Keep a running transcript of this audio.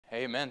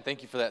Amen.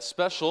 Thank you for that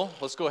special.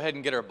 Let's go ahead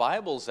and get our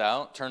Bibles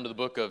out. Turn to the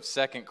book of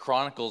 2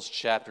 Chronicles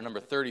chapter number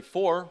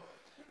 34.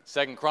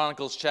 2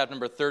 Chronicles chapter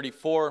number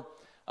 34.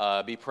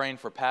 Be praying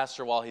for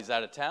Pastor while he's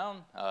out of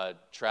town,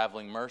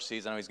 traveling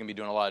mercies. I know he's going to be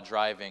doing a lot of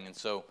driving, and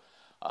so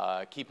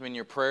keep him in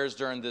your prayers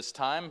during this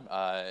time,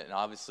 and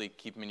obviously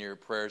keep him in your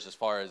prayers as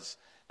far as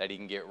that he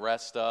can get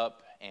rest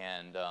up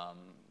and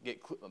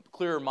get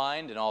clearer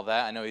mind and all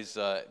that. I know he's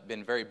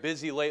been very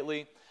busy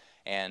lately,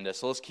 and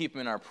so let's keep him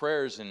in our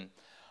prayers. And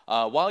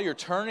while you're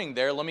turning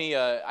there, let me,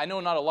 I know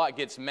not a lot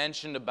gets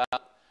mentioned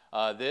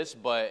about this,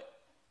 but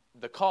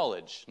the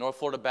college, North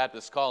Florida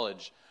Baptist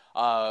College,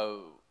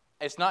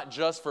 it's not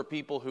just for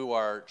people who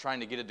are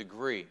trying to get a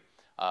degree.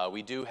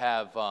 We do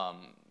have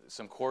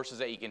some courses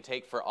that you can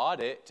take for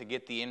audit to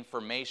get the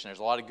information. There's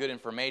a lot of good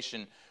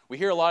information. We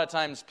hear a lot of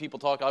times people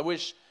talk, I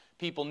wish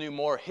people knew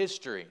more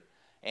history.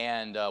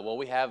 And, well,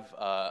 we have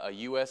a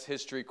U.S.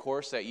 history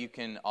course that you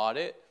can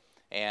audit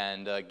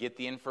and get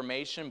the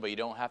information, but you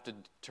don't have to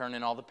turn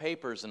in all the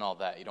papers and all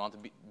that. You don't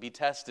have to be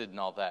tested and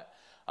all that.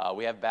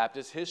 We have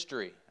Baptist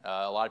history.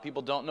 A lot of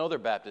people don't know their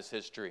Baptist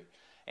history.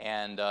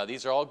 And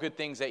these are all good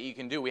things that you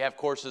can do. We have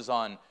courses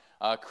on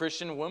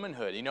Christian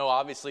womanhood. You know,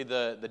 obviously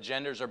the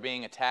genders are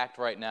being attacked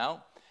right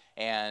now.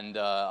 And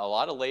a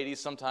lot of ladies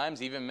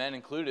sometimes, even men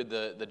included,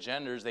 the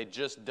genders, they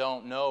just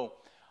don't know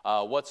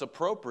what's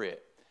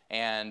appropriate.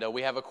 And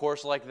we have a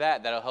course like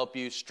that that'll help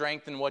you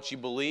strengthen what you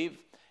believe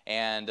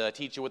and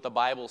teach you what the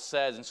Bible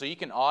says. And so you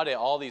can audit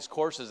all these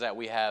courses that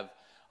we have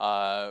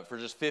for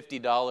just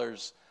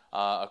 $50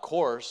 a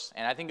course,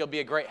 and I think it'll be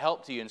a great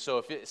help to you. And so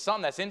if it's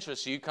something that's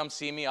interesting you, come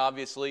see me,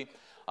 obviously,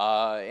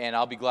 and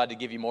I'll be glad to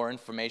give you more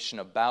information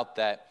about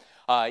that.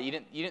 You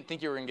didn't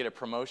think you were going to get a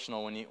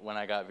promotional when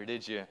I got here,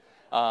 did you?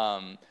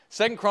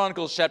 2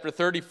 Chronicles chapter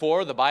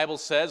 34, the Bible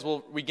says,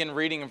 we'll begin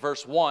reading in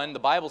verse 1. The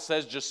Bible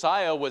says,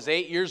 Josiah was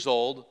 8 years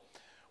old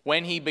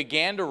when he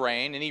began to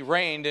reign, and he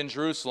reigned in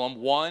Jerusalem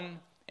 31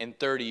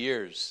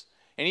 years.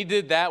 And he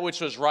did that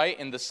which was right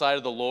in the sight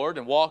of the Lord,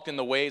 and walked in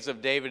the ways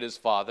of David his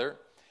father,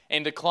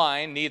 and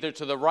declined neither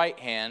to the right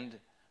hand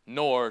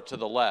nor to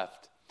the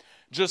left.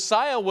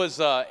 Josiah is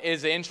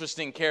an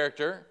interesting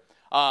character.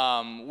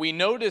 We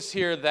notice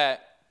here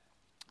that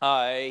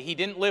he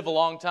didn't live a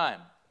long time.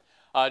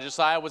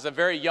 Josiah was a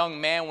very young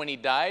man when he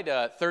died,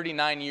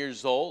 39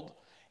 years old.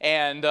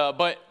 And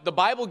but the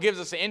Bible gives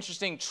us an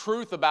interesting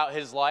truth about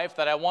his life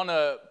that I want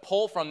to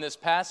pull from this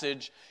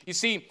passage. You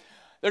see,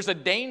 there's a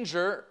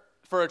danger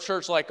for a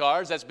church like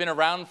ours that's been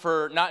around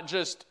for not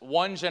just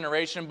one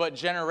generation, but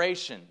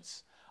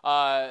generations.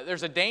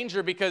 There's a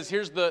danger because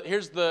here's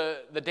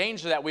the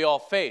danger that we all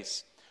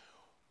face.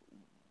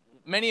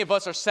 Many of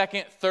us are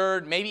second,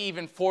 third, maybe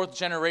even fourth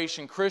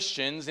generation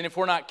Christians, and if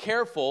we're not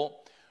careful,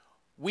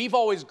 we've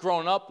always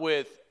grown up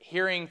with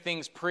hearing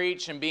things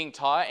preached and being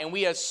taught, and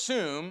we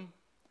assume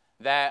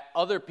that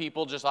other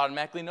people just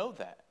automatically know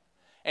that.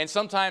 And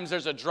sometimes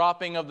there's a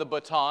dropping of the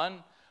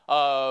baton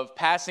of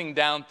passing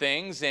down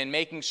things and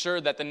making sure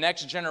that the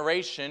next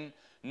generation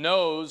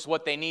knows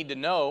what they need to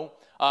know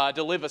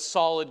to live a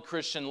solid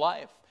Christian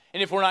life.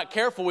 And if we're not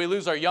careful, we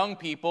lose our young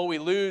people, we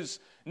lose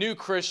new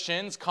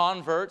Christians,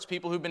 converts,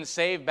 people who've been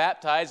saved,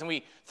 baptized, and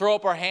we throw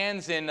up our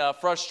hands in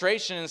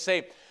frustration and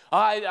say,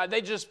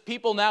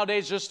 people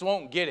nowadays just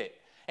won't get it.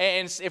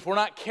 And if we're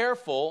not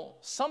careful,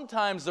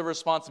 sometimes the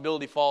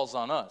responsibility falls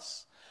on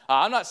us.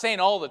 I'm not saying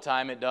all the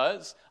time it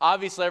does.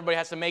 Obviously, everybody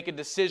has to make a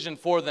decision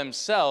for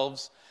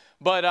themselves.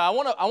 But I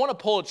want to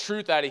pull a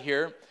truth out of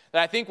here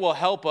that I think will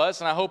help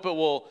us, and I hope it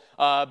will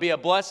be a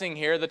blessing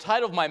here. The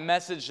title of my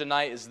message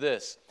tonight is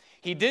this: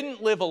 He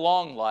didn't live a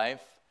long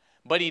life,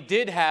 but he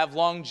did have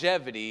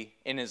longevity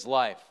in his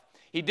life.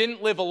 He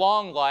didn't live a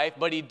long life,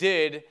 but he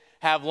did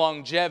have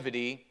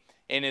longevity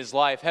in his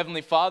life.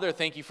 Heavenly Father,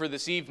 thank you for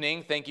this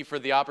evening. Thank you for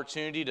the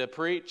opportunity to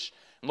preach.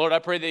 And Lord, I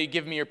pray that you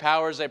give me your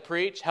power as I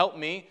preach. Help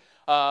me,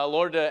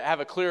 Lord, to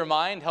have a clear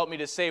mind. Help me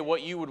to say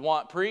what you would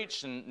want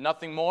preached and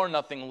nothing more,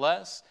 nothing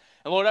less.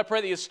 And Lord, I pray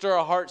that you stir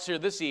our hearts here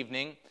this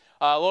evening.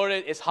 Lord,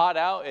 it's hot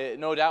out.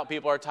 No doubt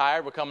people are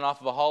tired. We're coming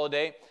off of a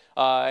holiday.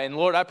 And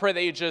Lord, I pray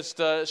that you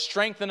just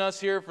strengthen us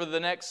here for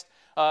the next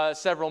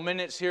several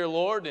minutes here,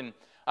 Lord. And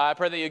I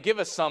pray that you give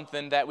us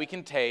something that we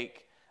can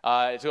take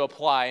to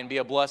apply and be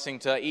a blessing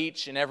to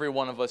each and every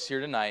one of us here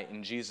tonight.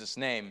 In Jesus'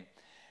 name,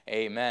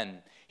 amen.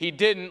 He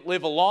didn't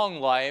live a long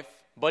life,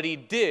 but he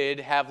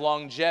did have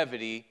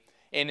longevity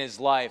in his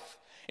life.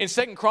 In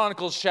 2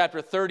 Chronicles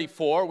chapter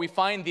 34, we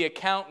find the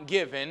account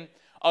given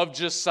of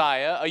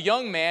Josiah, a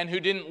young man who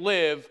didn't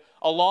live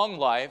a long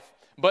life,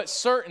 but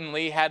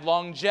certainly had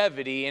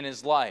longevity in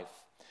his life.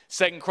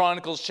 2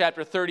 Chronicles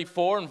chapter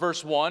 34 and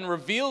verse 1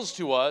 reveals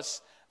to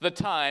us the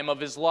time of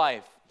his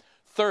life,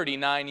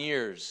 39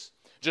 years.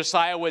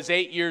 Josiah was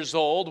 8 years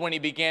old when he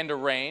began to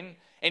reign,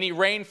 and he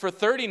reigned for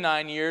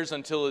 39 years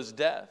until his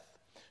death.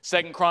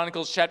 2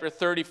 Chronicles chapter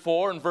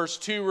 34 and verse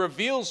 2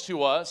 reveals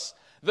to us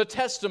the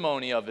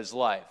testimony of his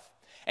life.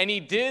 And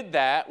he did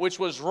that which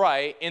was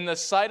right in the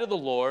sight of the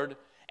Lord,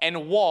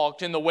 and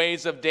walked in the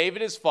ways of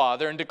David his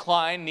father, and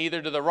declined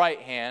neither to the right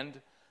hand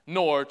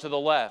nor to the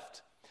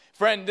left.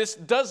 Friend, this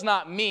does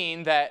not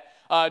mean that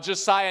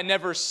Josiah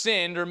never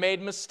sinned or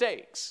made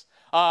mistakes.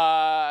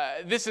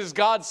 This is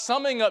God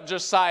summing up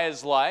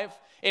Josiah's life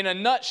in a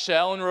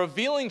nutshell and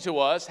revealing to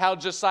us how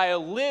Josiah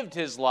lived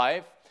his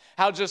life,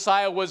 how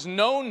Josiah was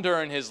known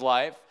during his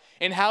life,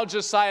 and how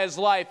Josiah's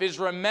life is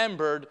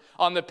remembered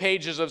on the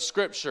pages of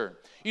Scripture.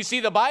 You see,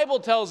 the Bible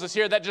tells us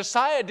here that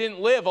Josiah didn't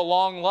live a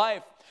long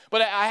life,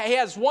 but he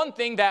has one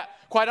thing that,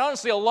 quite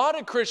honestly, a lot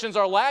of Christians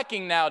are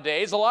lacking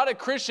nowadays. A lot of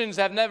Christians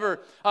have never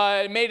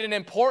made an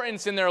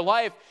importance in their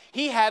life.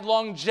 He had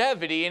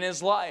longevity in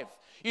his life.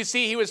 You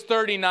see, he was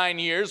 39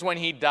 years when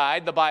he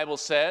died, the Bible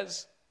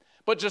says.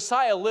 But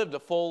Josiah lived a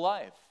full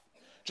life.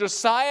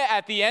 Josiah,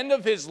 at the end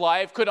of his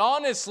life, could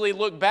honestly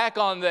look back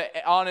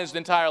on his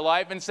entire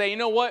life and say, you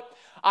know what?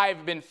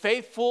 I've been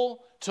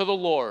faithful to the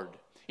Lord.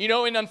 You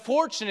know, and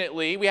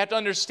unfortunately, we have to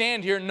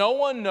understand here, no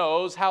one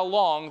knows how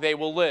long they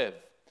will live.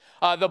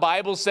 The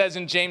Bible says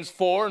in James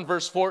 4 and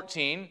verse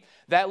 14,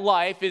 that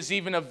life is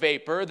even a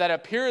vapor that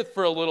appeareth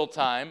for a little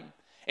time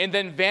and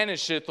then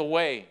vanisheth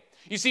away.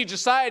 You see,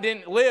 Josiah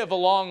didn't live a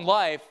long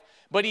life,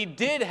 but he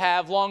did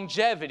have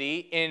longevity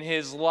in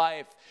his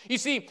life. You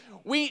see,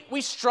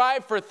 we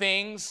strive for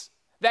things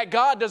that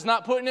God does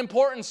not put an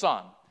importance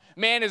on.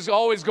 Man is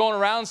always going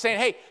around saying,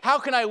 hey, how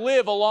can I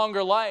live a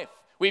longer life?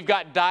 We've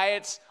got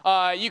diets.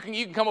 You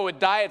can come up with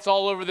diets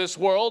all over this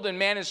world, and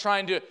man is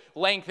trying to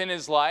lengthen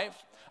his life.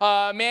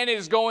 Man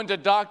is going to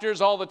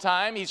doctors all the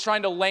time. He's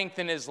trying to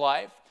lengthen his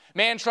life.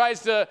 Man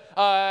tries to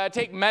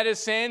take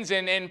medicines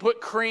and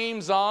put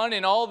creams on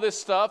and all this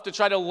stuff to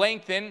try to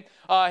lengthen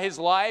his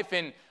life.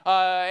 And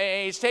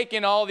he's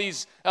taking all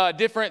these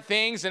different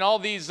things and all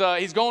these,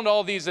 he's going to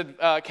all these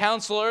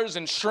counselors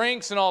and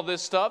shrinks and all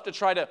this stuff to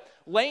try to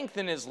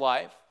lengthen his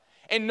life.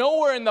 And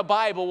nowhere in the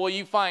Bible will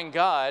you find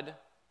God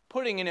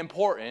putting an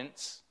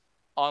importance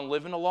on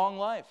living a long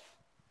life.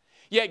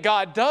 Yet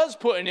God does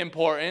put an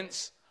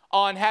importance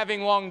on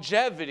having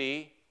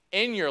longevity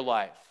in your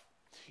life.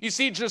 You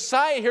see,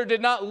 Josiah here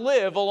did not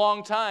live a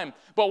long time,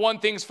 but one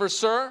thing's for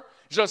sure,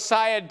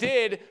 Josiah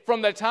did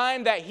from the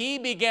time that he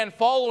began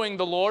following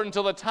the Lord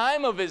until the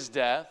time of his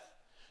death,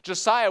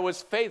 Josiah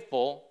was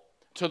faithful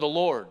to the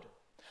Lord.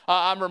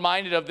 I'm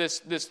reminded of this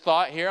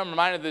thought here. I'm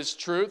reminded of this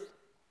truth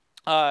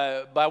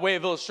by way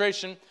of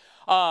illustration.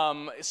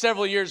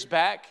 Several years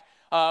back,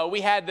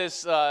 we had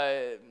this,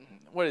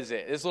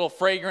 this little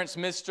fragrance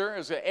mister. It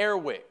was an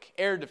Airwick,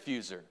 air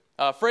diffuser.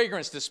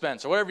 Fragrance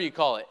dispenser, whatever you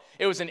call it.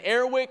 It was an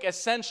Airwick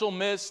Essential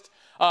Mist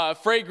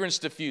fragrance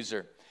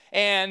diffuser.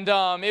 And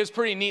it was a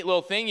pretty neat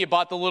little thing. You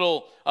bought the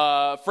little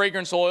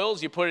fragrance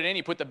oils, you put it in,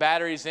 you put the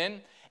batteries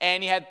in,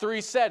 and you had 3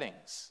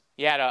 settings.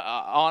 You had an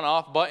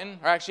on-off button,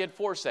 or actually you had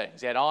 4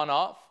 settings. You had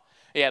on-off,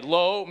 you had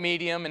low,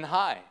 medium, and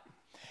high.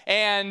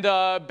 And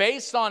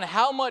based on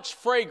how much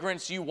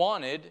fragrance you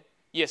wanted,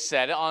 you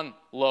set it on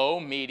low,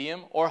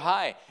 medium, or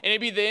high.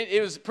 And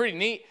it was pretty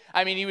neat.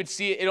 I mean, you would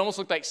see it almost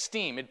looked like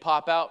steam. It'd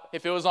pop out.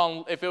 If it was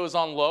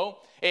on low,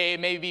 it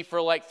may be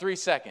for like 3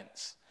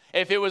 seconds.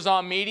 If it was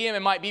on medium,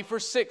 it might be for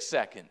 6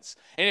 seconds.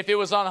 And if it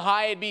was on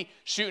high, it'd be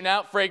shooting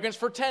out fragrance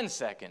for 10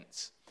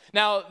 seconds.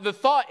 Now, the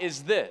thought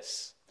is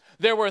this.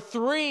 There were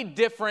 3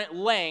 different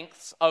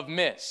lengths of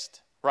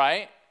mist,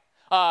 right?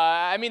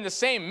 The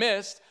same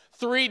mist,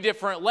 3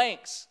 different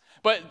lengths.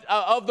 But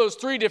of those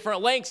 3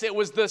 different lengths, it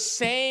was the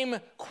same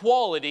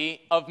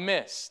quality of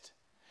mist.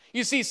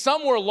 You see,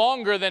 some were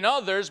longer than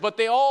others, but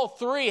they all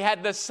 3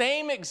 had the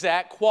same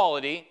exact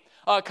quality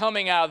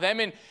coming out of them.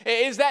 And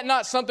is that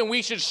not something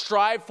we should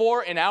strive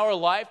for in our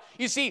life?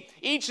 You see,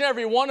 each and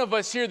every one of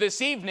us here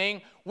this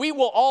evening, we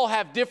will all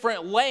have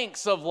different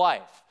lengths of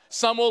life.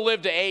 Some will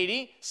live to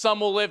 80, some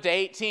will live to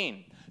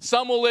 18.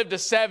 Some will live to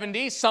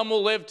 70, some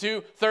will live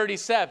to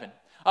 37.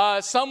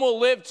 Some will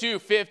live to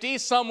 50,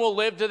 some will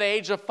live to the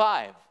age of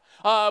 5.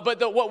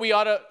 But what we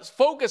ought to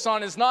focus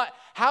on is not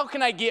how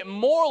can I get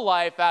more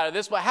life out of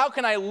this, but how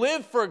can I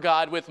live for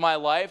God with my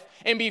life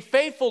and be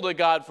faithful to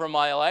God for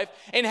my life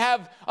and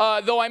have,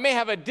 though I may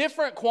have a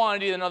different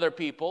quantity than other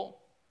people,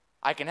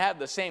 I can have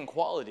the same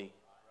quality.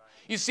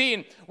 You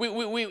see,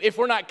 if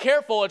we're not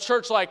careful, a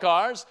church like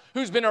ours,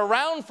 who's been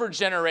around for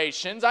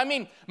generations,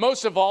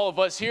 most of all of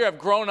us here have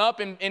grown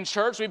up in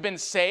church. We've been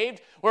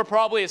saved. We're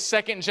probably a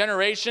 2nd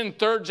generation,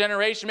 3rd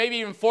generation, maybe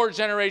even 4th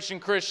generation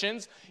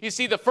Christians. You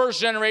see, the 1st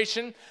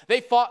generation,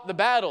 they fought the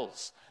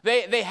battles.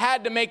 They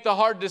had to make the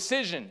hard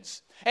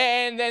decisions.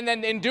 And then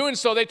in doing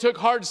so, they took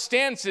hard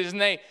stances,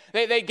 and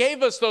they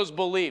gave us those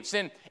beliefs.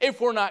 And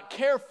if we're not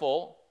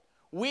careful,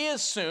 we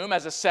assume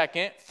as a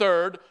 2nd,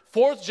 3rd,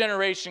 4th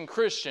generation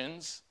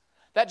Christians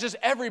that just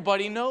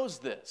everybody knows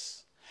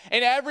this.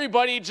 And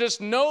everybody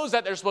just knows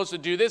that they're supposed to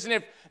do this. And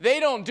if they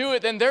don't do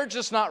it, then they're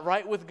just not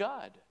right with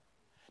God.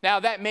 Now,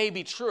 that may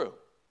be true.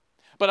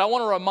 But I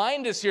want to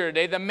remind us here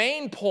today, the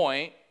main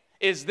point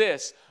is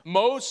this.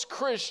 Most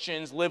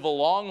Christians live a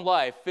long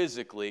life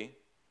physically,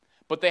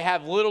 but they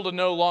have little to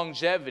no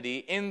longevity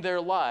in their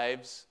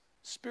lives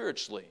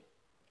spiritually.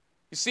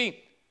 You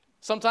see,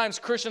 sometimes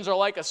Christians are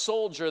like a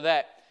soldier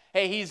that,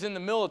 hey, he's in the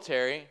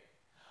military,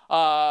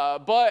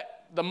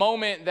 but the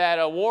moment that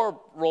a war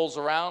rolls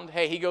around,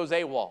 hey, he goes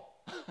AWOL.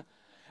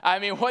 I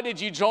mean, what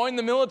did you join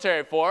the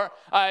military for?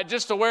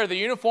 Just to wear the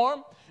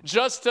uniform?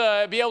 Just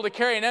to be able to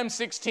carry an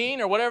M16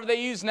 or whatever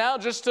they use now?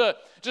 Just to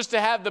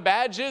have the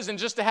badges and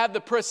just to have the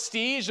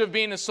prestige of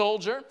being a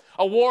soldier?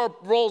 A war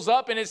rolls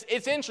up, and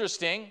it's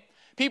interesting.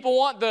 People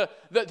want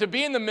to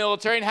be in the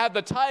military and have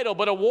the title,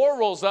 but a war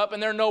rolls up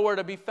and they're nowhere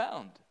to be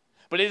found.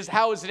 But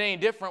how is it any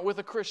different with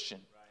a Christian?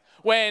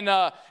 When,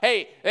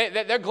 hey,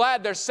 they're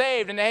glad they're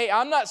saved, and hey,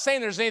 I'm not saying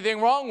there's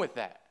anything wrong with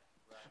that.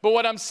 But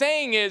what I'm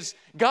saying is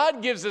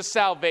God gives us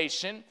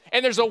salvation,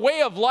 and there's a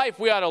way of life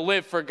we ought to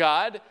live for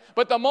God.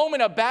 But the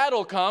moment a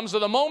battle comes, or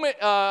the moment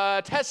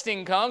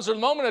testing comes, or the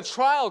moment a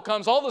trial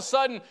comes, all of a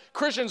sudden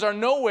Christians are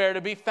nowhere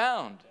to be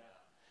found.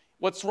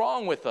 What's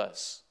wrong with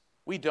us?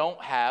 We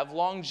don't have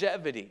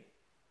longevity.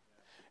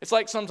 It's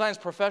like sometimes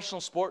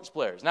professional sports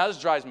players. Now this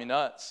drives me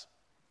nuts.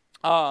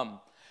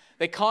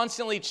 They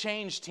constantly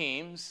change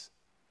teams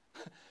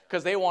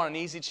because they want an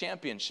easy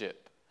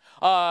championship.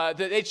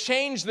 They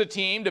change the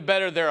team to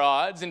better their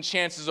odds and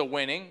chances of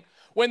winning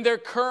when their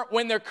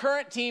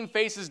current team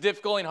faces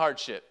difficulty and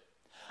hardship.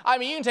 I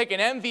mean, you can take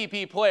an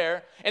MVP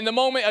player, and the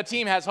moment a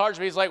team has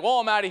hardship, he's like, well,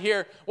 I'm out of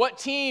here. What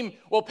team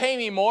will pay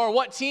me more?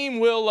 What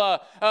team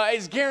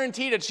is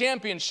guaranteed a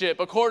championship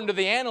according to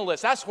the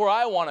analysts? That's where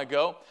I want to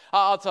go.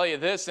 I'll tell you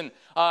this, and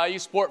you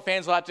sport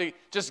fans will have to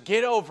just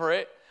get over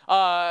it.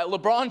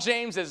 LeBron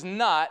James is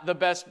not the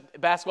best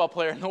basketball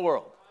player in the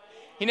world.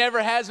 He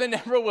never has been,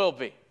 never will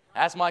be.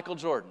 That's Michael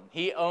Jordan.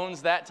 He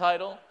owns that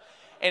title.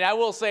 And I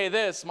will say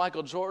this,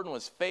 Michael Jordan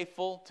was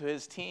faithful to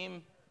his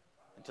team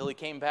until he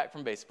came back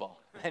from baseball.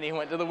 And he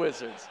went to the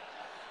Wizards.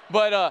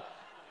 But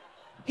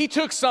he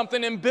took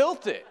something and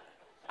built it.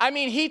 I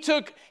mean, he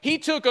took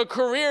a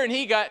career and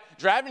he got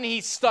drafted and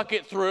he stuck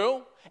it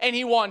through. And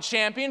he won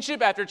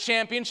championship after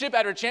championship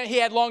after championship.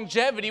 He had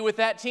longevity with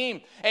that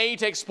team. And you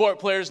take sport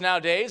players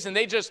nowadays, and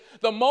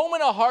the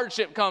moment a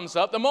hardship comes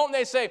up, the moment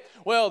they say,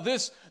 well,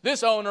 this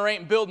owner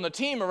ain't building a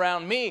team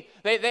around me,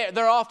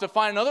 they're off to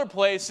find another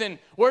place, and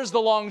where's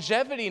the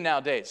longevity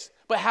nowadays?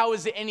 But how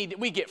is it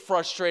we get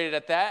frustrated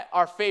at that.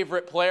 Our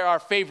favorite player, our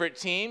favorite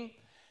team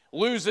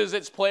loses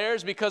its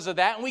players because of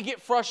that, and we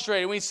get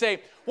frustrated. We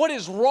say, what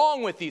is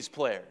wrong with these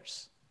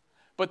players?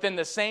 But then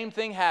the same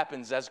thing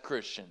happens as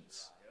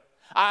Christians.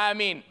 I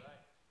mean,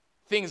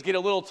 things get a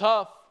little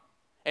tough,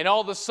 and all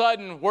of a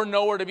sudden, we're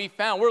nowhere to be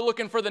found. We're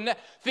looking for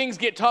things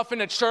get tough in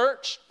the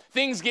church,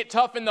 things get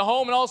tough in the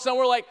home, and all of a sudden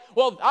we're like,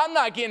 well, I'm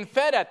not getting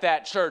fed at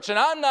that church, and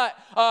I'm not,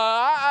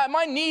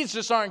 my needs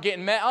just aren't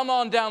getting met. I'm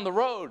on down the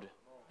road.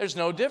 There's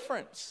no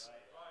difference.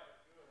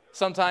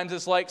 Sometimes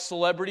it's like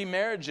celebrity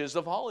marriages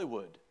of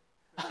Hollywood.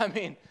 I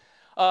mean,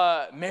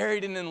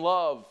 married and in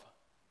love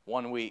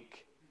one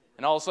week,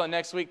 and all of a sudden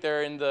next week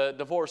they're in the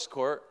divorce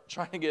court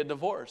trying to get a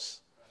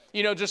divorce.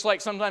 You know, just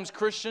like sometimes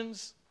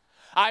Christians.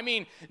 I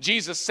mean,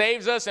 Jesus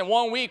saves us, and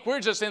one week we're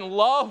just in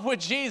love with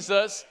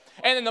Jesus,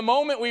 and in the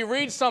moment we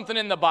read something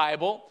in the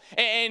Bible,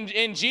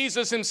 and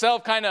Jesus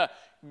himself kind of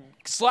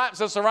slaps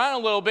us around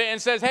a little bit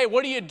and says, hey,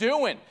 what are you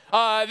doing?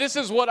 This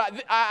is what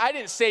I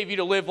didn't save you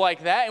to live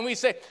like that. And we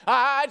say,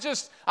 I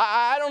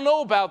don't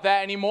know about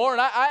that anymore,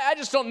 and I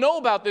just don't know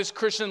about this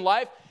Christian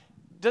life.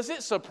 Does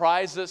it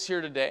surprise us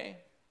here today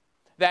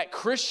that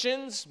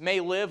Christians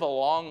may live a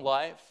long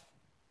life,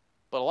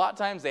 but a lot of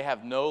times they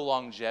have no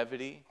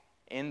longevity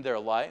in their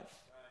life?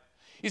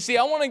 You see,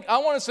 I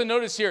want us to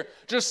notice here,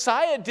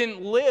 Josiah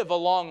didn't live a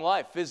long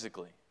life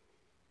physically.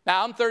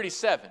 Now, I'm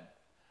 37.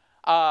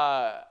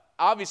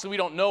 Obviously, we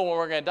don't know when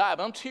we're going to die,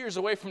 but I'm 2 years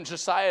away from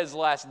Josiah's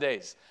last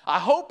days. I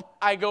hope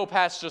I go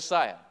past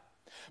Josiah.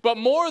 But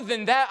more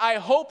than that, I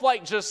hope,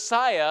 like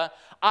Josiah,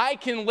 I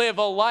can live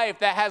a life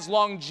that has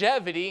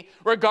longevity,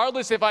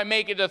 regardless if I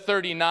make it to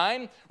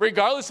 39,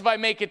 regardless if I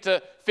make it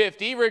to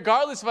 50,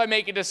 regardless if I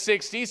make it to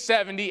 60,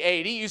 70,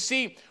 80. You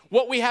see,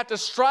 what we have to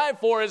strive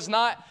for is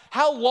not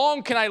how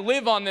long can I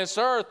live on this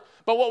earth,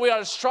 but what we ought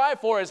to strive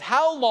for is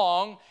how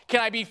long can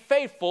I be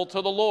faithful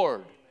to the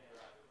Lord.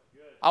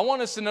 I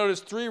want us to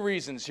notice 3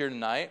 reasons here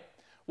tonight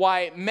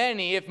why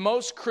many, if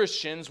most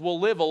Christians, will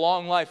live a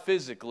long life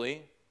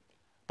physically,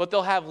 but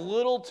they'll have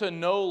little to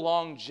no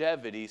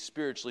longevity,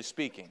 spiritually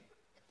speaking.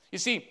 You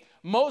see,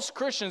 most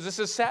Christians, this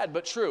is sad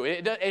but true.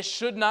 It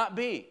should not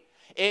be.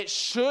 It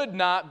should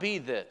not be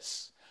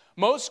this.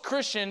 Most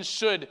Christians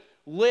should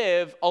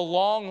live a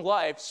long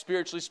life,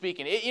 spiritually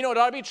speaking. It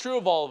ought to be true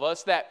of all of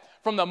us that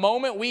from the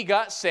moment we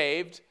got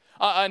saved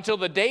until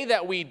the day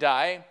that we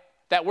die,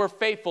 that we're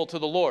faithful to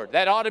the Lord.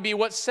 That ought to be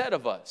what's said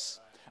of us.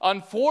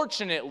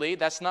 Unfortunately,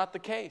 that's not the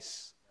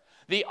case.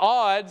 The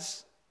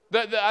odds,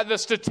 the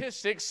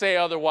statistics say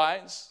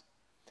otherwise.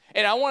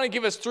 And I want to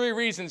give us 3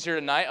 reasons here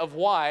tonight of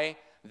why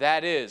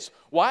that is.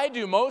 Why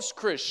do most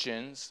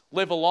Christians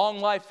live a long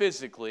life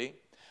physically,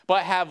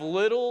 but have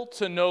little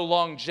to no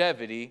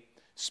longevity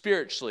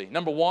spiritually?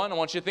 Number 1, I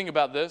want you to think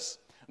about this.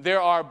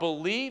 There are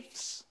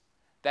beliefs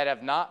that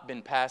have not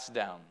been passed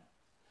down.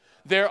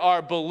 There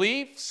are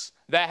beliefs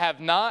that have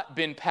not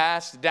been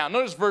passed down.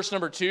 Notice verse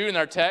number 2 in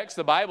our text.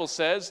 The Bible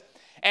says,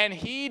 And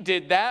he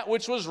did that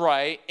which was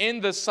right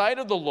in the sight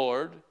of the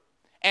Lord,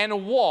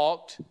 and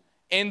walked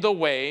in the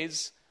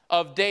ways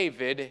of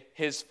David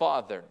his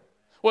father.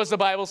 What does the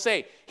Bible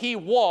say? He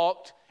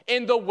walked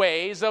in the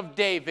ways of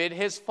David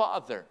his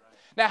father.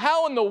 Now,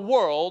 how in the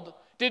world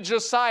did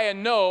Josiah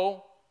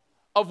know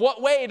of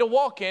what way to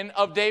walk in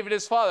of David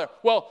his father?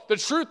 Well, the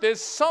truth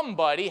is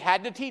somebody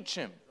had to teach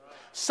him.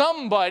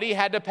 Somebody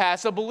had to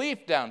pass a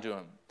belief down to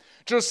him.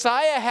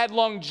 Josiah had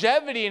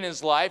longevity in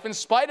his life in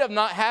spite of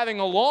not having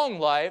a long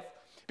life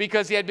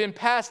because he had been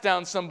passed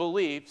down some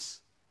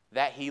beliefs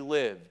that he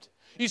lived.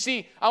 You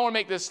see, I want to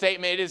make this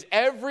statement. It is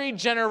every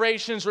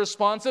generation's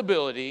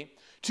responsibility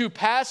to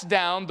pass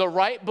down the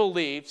right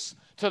beliefs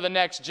to the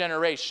next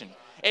generation.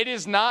 It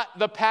is not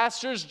the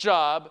pastor's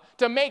job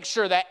to make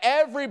sure that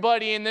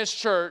everybody in this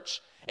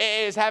church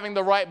is having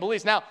the right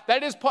beliefs. Now,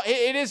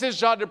 it is his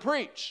job to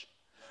preach.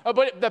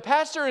 But the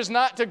pastor is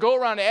not to go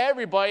around to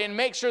everybody and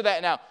make sure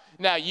that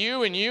now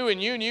you and you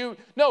and you and you.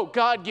 No,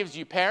 God gives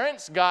you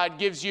parents. God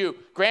gives you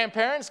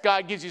grandparents.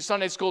 God gives you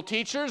Sunday school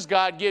teachers.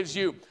 God gives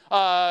you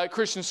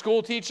Christian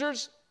school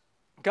teachers.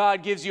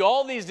 God gives you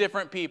all these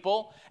different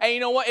people. And you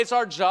know what? It's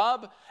our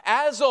job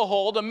as a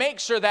whole to make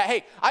sure that,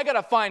 hey, I got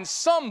to find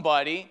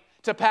somebody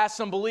to pass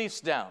some beliefs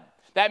down.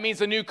 That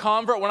means a new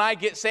convert, when I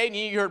get saved,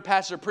 and you heard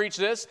Pastor preach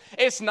this,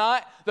 it's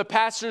not the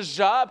pastor's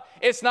job,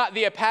 it's not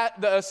the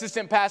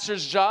assistant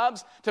pastor's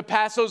jobs to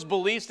pass those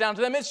beliefs down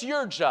to them, it's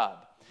your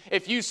job.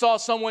 If you saw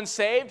someone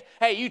saved,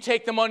 hey, you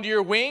take them under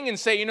your wing and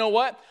say, you know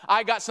what,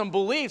 I got some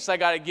beliefs I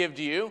got to give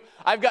to you.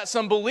 I've got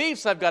some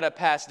beliefs I've got to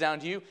pass down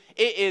to you.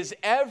 It is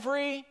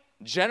every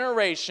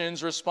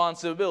generation's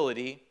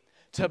responsibility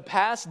to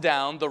pass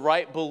down the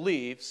right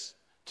beliefs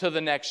to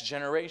the next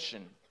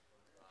generation.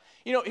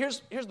 You know,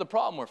 here's the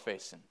problem we're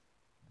facing.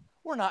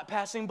 We're not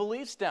passing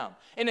beliefs down.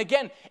 And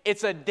again,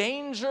 it's a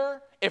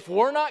danger if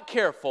we're not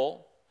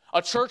careful.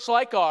 A church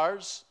like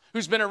ours,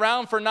 who's been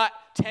around for not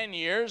 10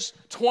 years,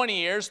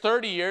 20 years,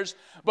 30 years,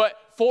 but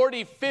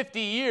 40, 50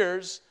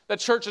 years, the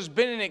church has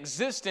been in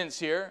existence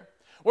here.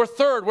 We're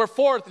third, we're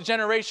fourth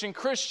generation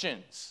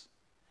Christians.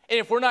 And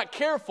if we're not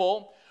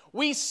careful,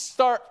 we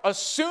start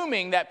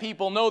assuming that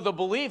people know the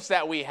beliefs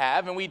that we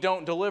have and we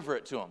don't deliver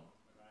it to them.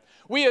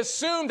 We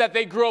assume that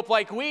they grew up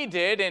like we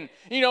did, and,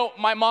 you know,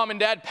 my mom and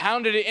dad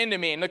pounded it into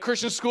me, and the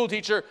Christian school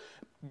teacher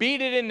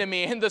beat it into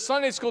me, and the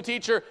Sunday school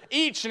teacher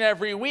each and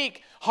every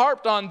week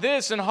harped on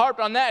this and harped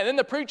on that, and then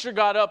the preacher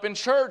got up in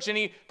church, and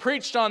he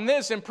preached on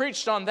this and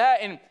preached on that,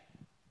 and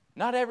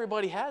not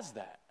everybody has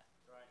that.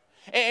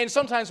 Right. And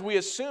sometimes we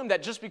assume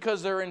that just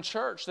because they're in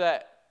church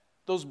that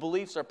those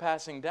beliefs are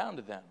passing down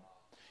to them.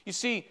 You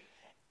see,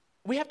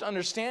 we have to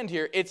understand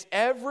here, it's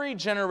every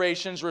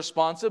generation's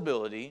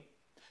responsibility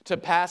to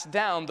pass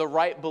down the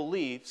right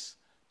beliefs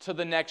to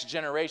the next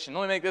generation.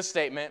 Let me make this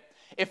statement.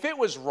 If it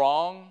was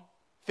wrong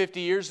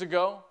 50 years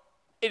ago,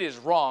 it is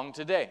wrong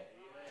today.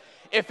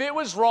 If it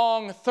was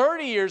wrong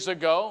 30 years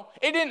ago,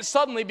 it didn't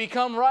suddenly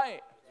become right.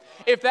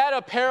 If that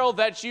apparel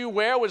that you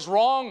wear was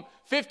wrong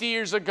 50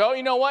 years ago,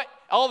 you know what?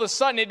 All of a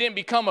sudden it didn't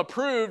become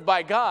approved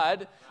by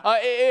God.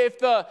 If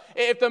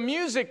the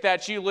music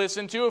that you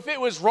listen to, if it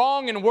was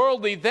wrong and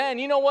worldly then,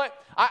 you know what?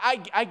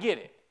 I get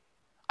it.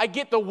 I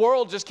get the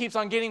world just keeps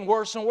on getting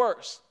worse and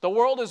worse. The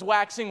world is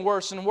waxing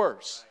worse and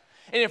worse.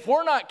 And if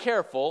we're not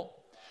careful,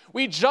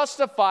 we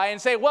justify and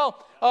say,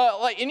 well,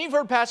 and you've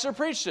heard Pastor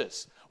preach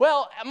this.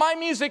 Well, my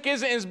music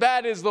isn't as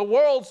bad as the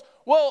world's.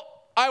 Well,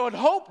 I would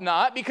hope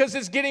not, because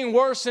it's getting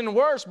worse and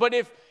worse. But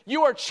if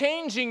you are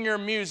changing your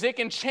music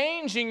and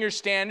changing your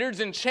standards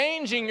and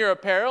changing your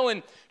apparel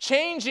and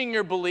changing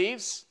your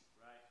beliefs,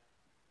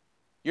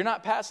 you're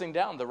not passing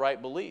down the right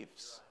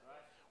beliefs.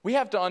 We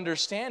have to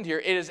understand here,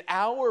 it is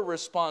our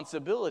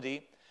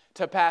responsibility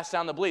to pass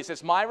down the beliefs.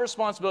 It's my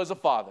responsibility as a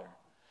father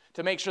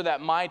to make sure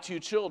that my two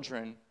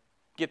children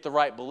get the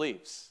right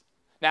beliefs.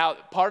 Now,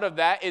 part of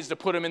that is to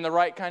put them in the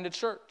right kind of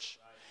church.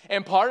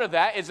 And part of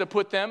that is to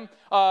put them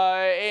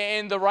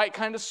in the right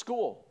kind of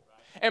school.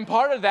 And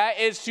part of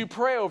that is to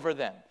pray over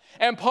them.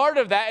 And part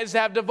of that is to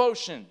have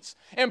devotions.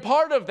 And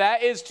part of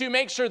that is to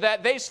make sure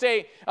that they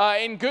stay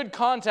in good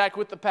contact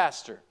with the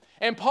pastor.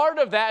 And part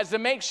of that is to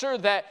make sure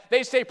that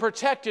they stay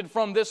protected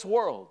from this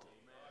world.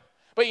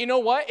 But you know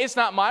what? It's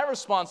not my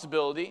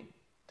responsibility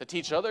to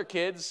teach other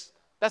kids.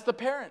 That's the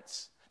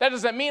parents. That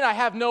doesn't mean I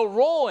have no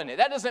role in it.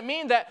 That doesn't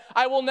mean that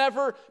I will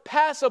never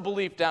pass a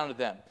belief down to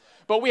them.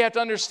 But we have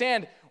to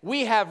understand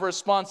we have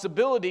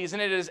responsibilities,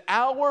 and it is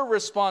our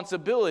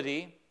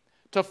responsibility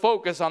to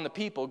focus on the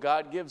people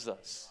God gives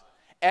us.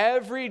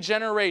 Every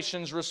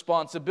generation's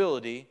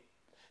responsibility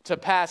to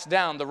pass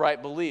down the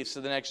right beliefs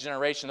to the next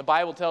generation. The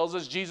Bible tells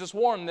us, Jesus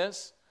warned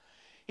this.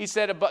 He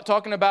said,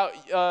 talking about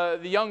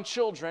the young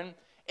children,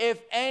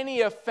 if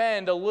any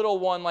offend a little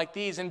one like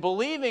these in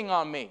believing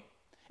on me,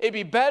 it'd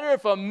be better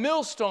if a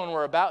millstone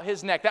were about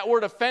his neck. That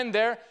word offend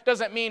there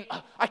doesn't mean,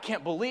 I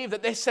can't believe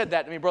that they said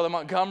that to me, Brother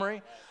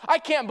Montgomery. I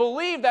can't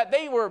believe that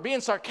they were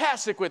being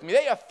sarcastic with me.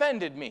 They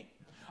offended me.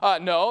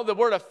 No, the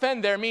word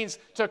offend there means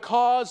to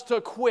cause to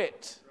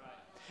quit.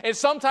 And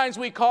sometimes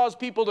we cause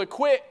people to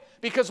quit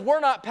Because we're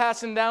not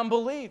passing down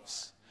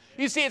beliefs.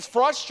 You see, it's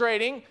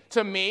frustrating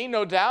to me,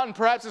 no doubt, and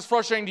perhaps it's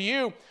frustrating to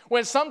you,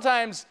 when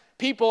sometimes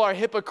people are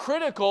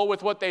hypocritical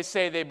with what they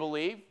say they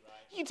believe.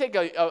 You take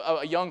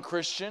a young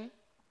Christian,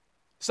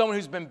 someone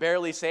who's been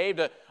barely saved,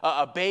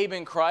 a babe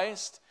in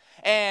Christ,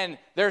 and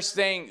they're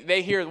saying,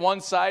 they hear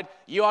one side,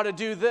 you ought to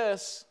do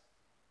this,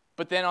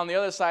 but then on the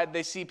other side,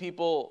 they see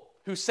people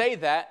who say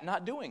that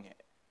not doing it.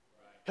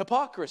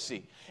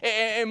 Hypocrisy.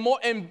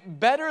 And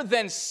better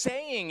than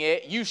saying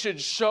it, you should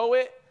show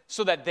it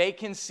so that they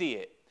can see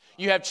it.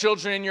 You have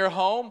children in your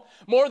home,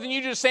 more than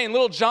you just saying,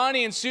 little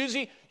Johnny and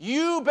Susie,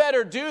 you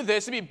better do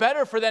this. It'd be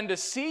better for them to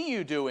see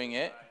you doing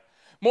it.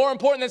 More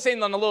important than saying,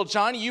 little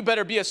Johnny, you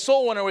better be a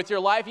soul winner with your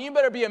life, and you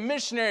better be a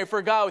missionary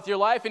for God with your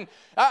life, and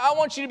I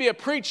want you to be a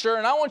preacher,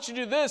 and I want you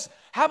to do this.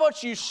 How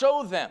about you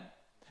show them?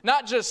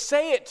 Not just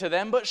say it to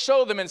them, but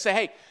show them and say,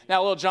 hey,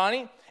 now, little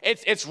Johnny,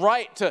 it's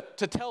right to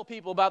tell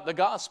people about the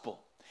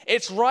gospel.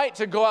 It's right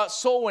to go out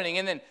soul winning,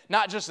 and then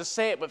not just to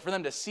say it, but for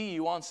them to see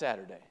you on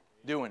Saturday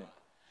doing it.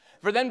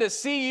 For them to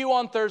see you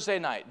on Thursday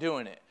night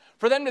doing it.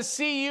 For them to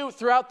see you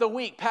throughout the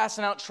week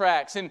passing out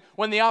tracts, and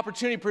when the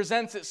opportunity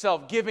presents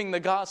itself, giving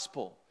the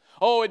gospel.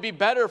 Oh, it'd be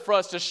better for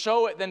us to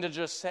show it than to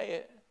just say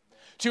it.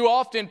 Too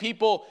often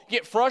people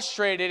get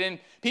frustrated and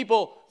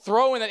people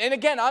throw in it. And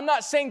again, I'm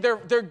not saying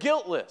they're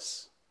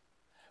guiltless.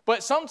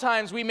 But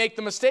sometimes we make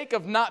the mistake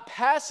of not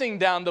passing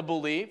down the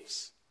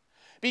beliefs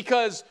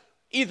because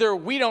either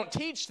we don't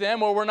teach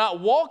them or we're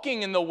not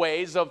walking in the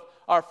ways of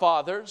our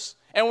fathers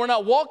and we're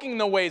not walking in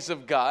the ways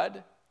of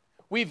God.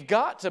 We've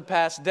got to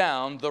pass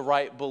down the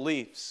right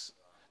beliefs.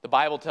 The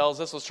Bible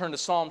tells us, let's turn to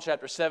Psalm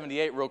chapter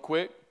 78 real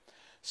quick.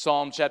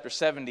 Psalm chapter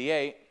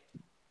 78.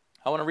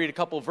 I want to read a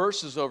couple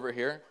verses over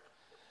here.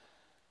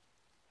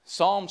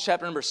 Psalm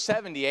chapter number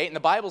 78, and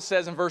the Bible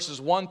says in verses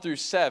 1 through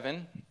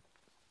 7,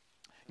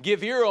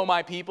 give ear, O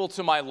my people,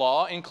 to my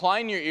law.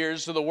 Incline your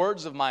ears to the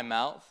words of my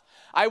mouth.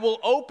 I will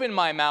open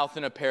my mouth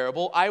in a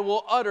parable. I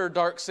will utter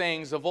dark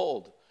sayings of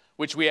old,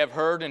 which we have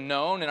heard and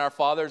known, and our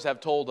fathers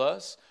have told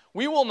us.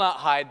 We will not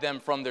hide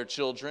them from their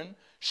children,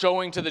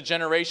 showing to the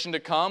generation to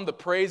come the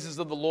praises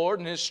of the Lord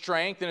and his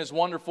strength and his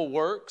wonderful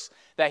works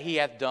that he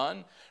hath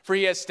done. For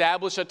he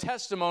established a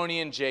testimony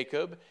in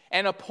Jacob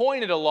and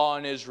appointed a law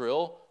in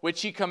Israel,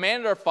 which he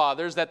commanded our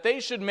fathers that they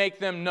should make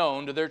them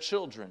known to their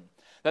children,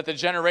 that the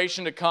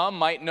generation to come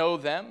might know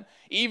them,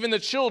 even the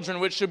children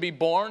which should be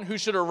born, who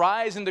should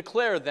arise and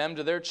declare them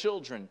to their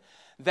children,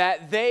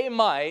 that they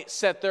might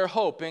set their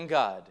hope in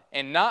God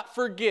and not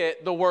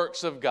forget the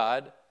works of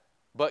God,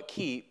 but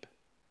keep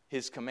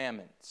his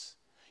commandments.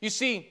 You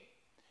see,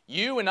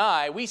 you and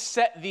I, we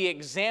set the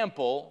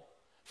example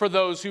for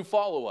those who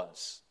follow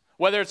us.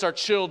 Whether it's our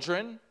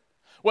children,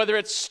 whether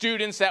it's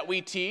students that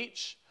we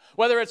teach,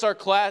 whether it's our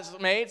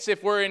classmates,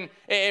 if we're in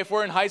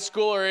high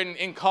school or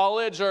in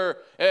college or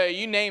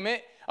you name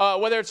it,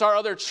 whether it's our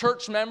other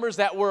church members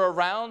that we're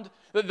around,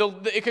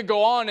 it could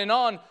go on and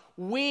on.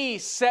 We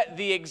set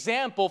the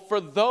example for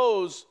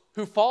those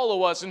who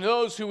follow us and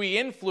those who we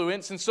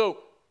influence. And so,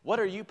 what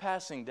are you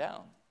passing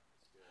down?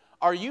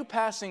 Are you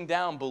passing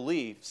down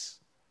beliefs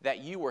that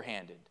you were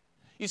handed?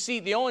 You see,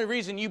 the only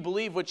reason you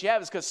believe what you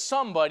have is because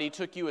somebody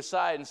took you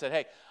aside and said,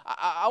 hey,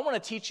 I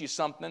want to teach you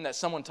something that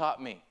someone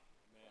taught me.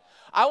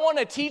 I want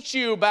to teach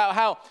you about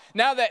how,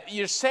 now that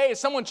you're saved,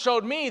 someone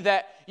showed me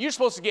that you're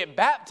supposed to get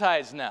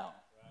baptized now.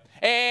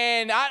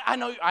 And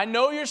I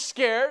know you're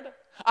scared.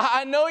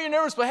 I know you're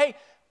nervous, but hey,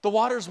 the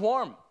water's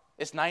warm.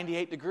 It's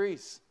 98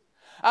 degrees.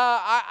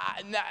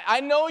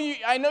 I know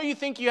you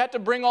think you have to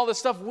bring all this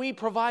stuff. We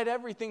provide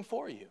everything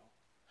for you.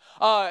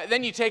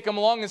 Then you take them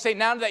along and say,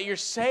 now that you're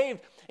saved,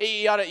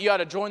 you ought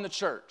to join the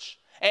church.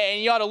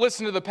 And you ought to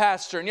listen to the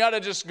pastor. And you ought to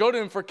just go to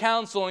him for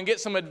counsel and get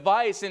some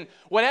advice. And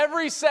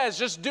whatever he says,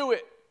 just do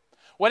it.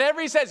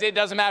 Whatever he says, it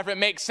doesn't matter if it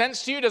makes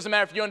sense to you. It doesn't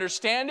matter if you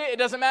understand it. It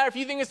doesn't matter if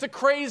you think it's the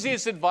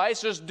craziest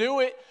advice. Just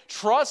do it.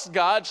 Trust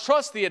God.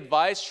 Trust the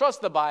advice.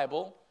 Trust the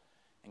Bible.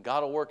 And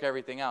God will work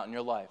everything out in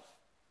your life.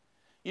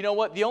 You know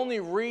what? The only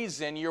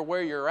reason you're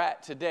where you're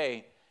at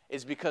today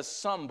is because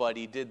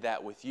somebody did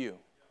that with you.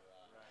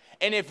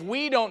 And if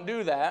we don't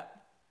do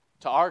that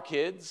to our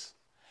kids,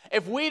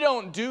 if we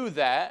don't do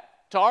that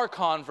to our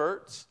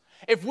converts,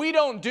 if we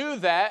don't do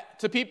that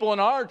to people in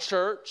our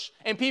church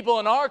and people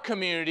in our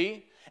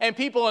community and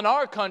people in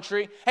our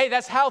country, hey,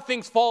 that's how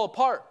things fall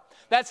apart.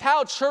 That's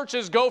how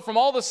churches go from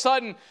all of a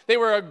sudden they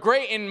were a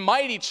great and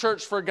mighty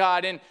church for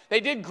God and they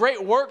did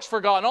great works for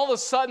God, and all of a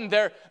sudden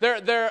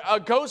they're a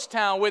ghost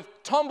town with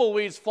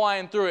tumbleweeds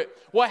flying through it.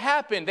 What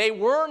happened? They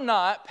were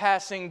not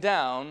passing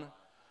down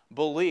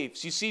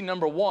beliefs. You see,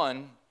 number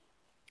one,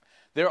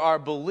 there are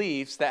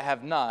beliefs that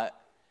have not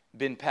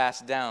been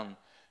passed down.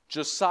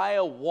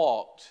 Josiah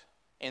walked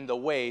in the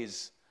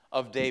ways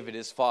of David,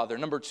 his father.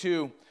 Number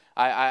two,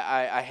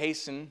 I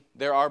hasten,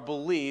 there are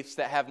beliefs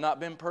that have not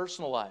been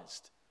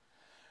personalized.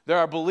 There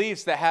are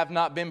beliefs that have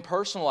not been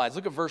personalized.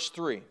 Look at verse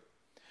 3.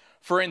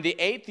 For in the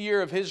 8th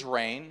year of his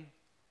reign,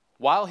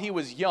 while he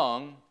was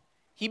young,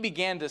 he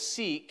began to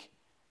seek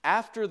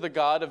after the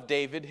God of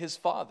David, his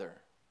father.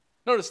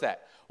 Notice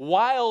that.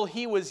 while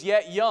he was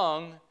yet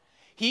young,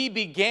 he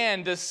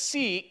began to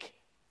seek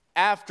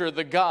after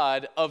the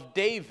God of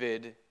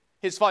David,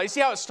 his father. You see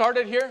how it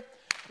started here?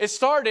 It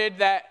started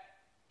that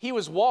he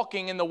was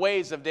walking in the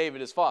ways of David,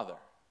 his father.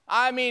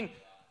 I mean,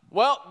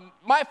 well,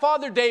 my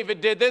father David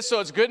did this, so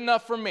it's good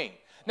enough for me.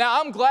 Now,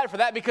 I'm glad for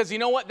that because you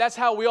know what? That's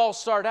how we all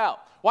start out.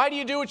 Why do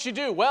you do what you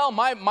do? Well,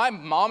 my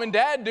mom and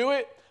dad do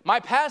it. My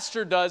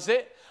pastor does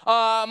it.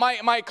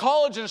 My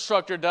college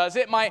instructor does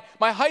it. My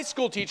high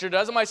school teacher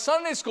does it. My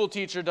Sunday school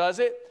teacher does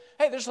it.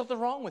 Hey, there's nothing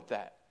wrong with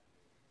that.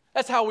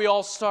 That's how we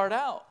all start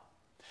out.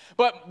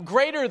 But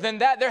greater than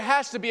that, there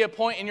has to be a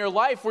point in your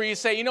life where you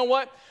say, you know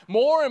what?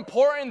 More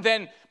important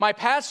than my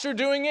pastor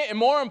doing it, and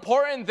more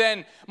important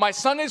than my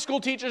Sunday school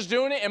teachers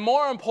doing it, and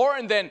more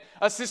important than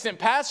assistant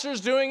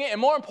pastors doing it, and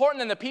more important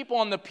than the people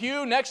on the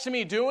pew next to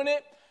me doing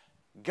it,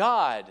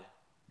 God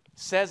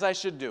says I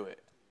should do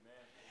it.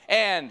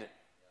 And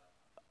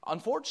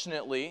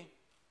unfortunately,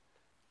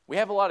 we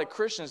have a lot of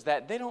Christians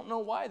that they don't know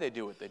why they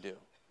do what they do.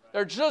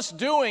 They're just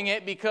doing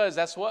it because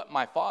that's what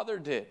my father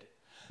did.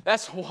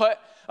 That's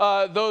what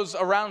those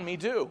around me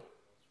do.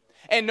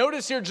 And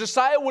notice here,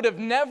 Josiah would have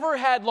never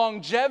had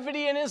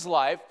longevity in his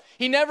life.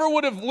 He never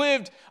would have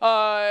lived,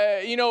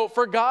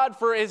 for God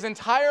for his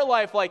entire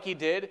life like he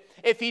did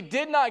if he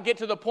did not get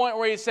to the point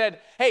where he said,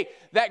 hey,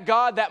 that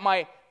God that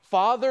my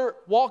father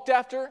walked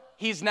after,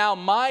 he's now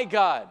my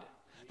God.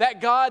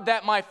 That God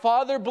that my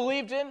father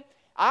believed in,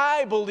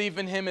 I believe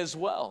in him as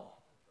well.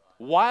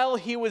 While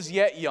he was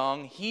yet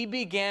young, he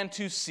began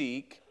to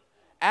seek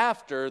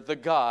after the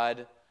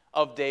God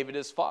of David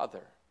his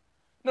father.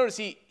 Notice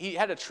he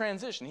had a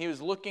transition. He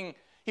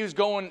was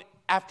going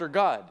after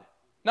God,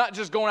 not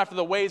just going after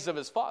the ways of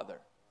his father,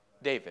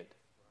 David.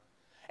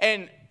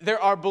 And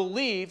there are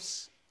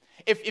beliefs,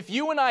 if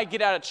you and I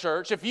get out of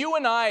church, if you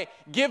and I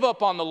give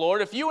up on the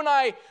Lord, if you and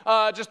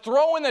I just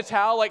throw in the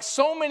towel like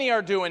so many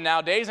are doing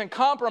nowadays and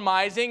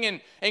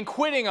compromising and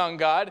quitting on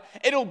God,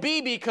 it'll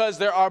be because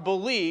there are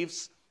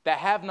beliefs that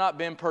have not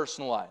been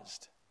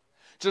personalized.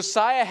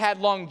 Josiah had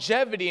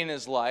longevity in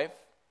his life,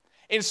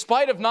 in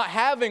spite of not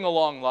having a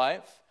long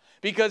life,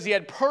 because he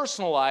had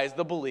personalized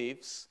the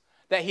beliefs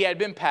that he had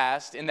been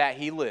passed and that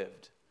he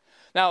lived.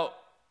 Now,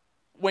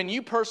 when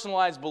you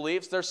personalize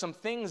beliefs, there's some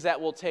things that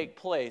will take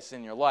place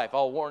in your life.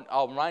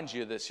 I'll remind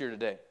you of this here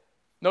today.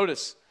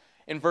 Notice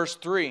in verse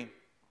 3,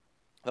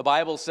 the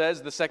Bible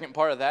says, the second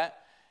part of that,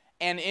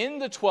 and in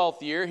the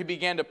 12th year he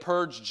began to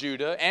purge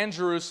Judah and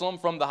Jerusalem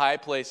from the high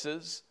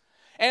places,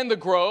 and the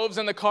groves,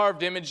 and the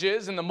carved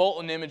images, and the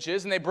molten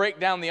images, and they break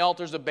down the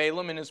altars of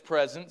Baalim in his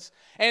presence,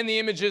 and the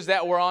images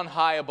that were on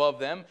high above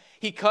them.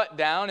 He cut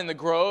down in the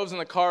groves, and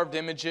the carved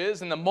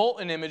images, and the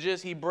molten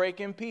images he brake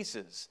in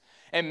pieces,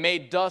 and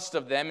made dust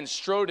of them, and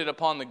strode it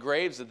upon the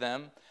graves of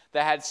them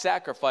that had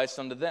sacrificed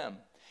unto them.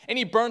 And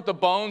he burnt the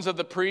bones of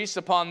the priests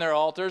upon their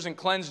altars, and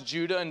cleansed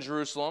Judah and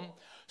Jerusalem.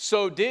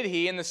 So did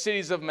he in the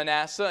cities of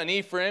Manasseh, and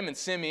Ephraim, and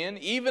Simeon,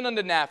 even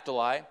unto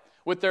Naphtali,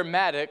 with their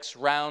mattocks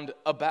round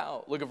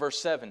about. Look at verse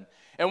 7.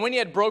 And when he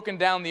had broken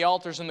down the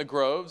altars and the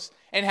groves,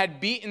 and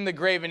had beaten the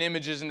graven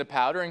images into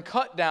powder, and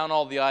cut down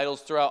all the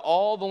idols throughout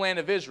all the land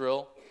of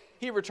Israel,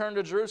 he returned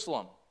to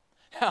Jerusalem.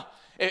 Now,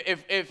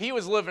 if he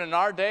was living in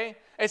our day,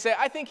 they say,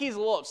 I think he's a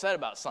little upset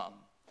about something.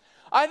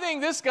 I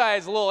think this guy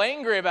is a little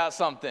angry about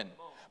something.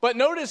 But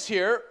notice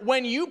here,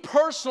 when you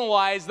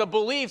personalize the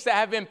beliefs that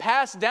have been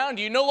passed down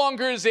to you, no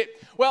longer is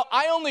it, well,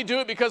 I only do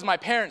it because my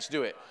parents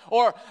do it.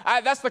 Or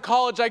that's the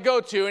college I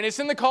go to, and it's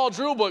in the college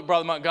rule book,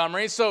 Brother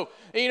Montgomery. So,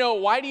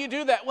 why do you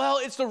do that? Well,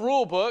 it's the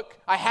rule book.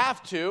 I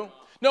have to.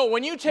 No,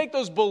 when you take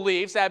those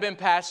beliefs that have been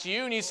passed to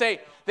you and you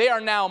say, they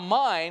are now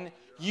mine,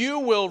 you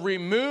will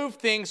remove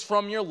things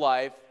from your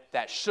life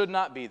that should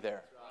not be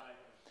there.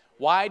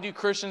 Why do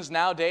Christians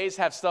nowadays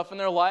have stuff in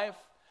their life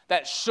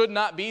that should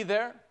not be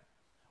there?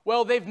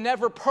 Well, they've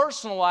never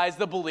personalized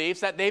the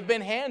beliefs that they've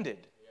been handed.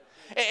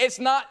 It's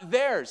not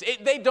theirs.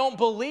 They don't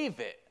believe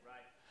it.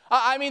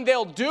 I mean,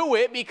 they'll do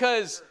it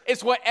because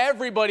it's what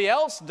everybody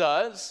else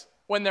does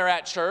when they're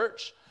at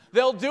church.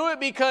 They'll do it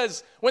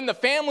because when the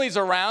family's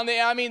around, they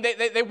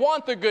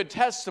want the good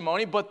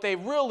testimony, but they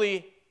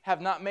really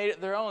have not made it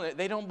their own.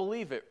 They don't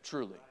believe it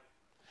truly.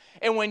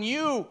 And when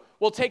you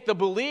will take the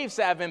beliefs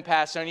that have been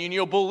passed on you and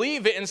you'll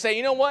believe it and say,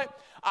 you know what?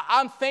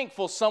 I'm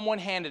thankful someone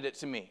handed it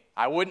to me.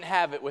 I wouldn't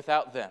have it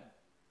without them.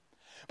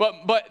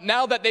 But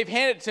now that they've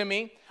handed it to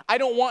me, I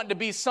don't want it to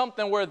be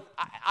something where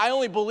I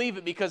only believe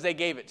it because they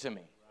gave it to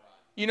me.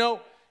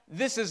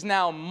 This is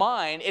now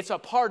mine. It's a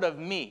part of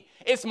me.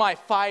 It's my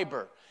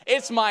fiber.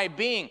 It's my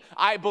being.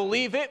 I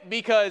believe it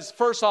because,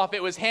 first off,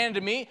 it was handed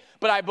to me,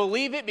 but I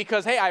believe it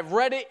because, hey, I've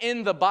read it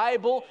in the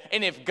Bible,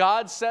 and if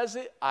God says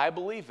it, I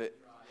believe it.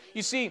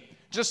 You see,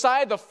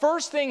 Josiah, the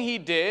first thing he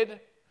did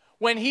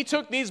when he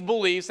took these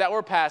beliefs that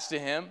were passed to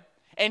him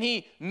and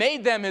he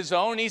made them his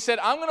own, he said,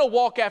 I'm going to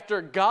walk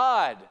after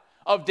God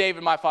of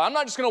David my father. I'm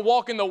not just going to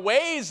walk in the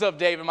ways of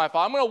David my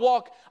father.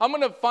 I'm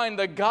going to find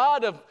the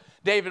God of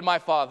David my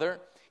father.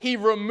 He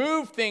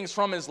removed things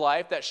from his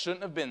life that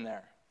shouldn't have been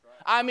there.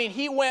 I mean,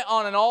 he went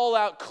on an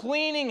all-out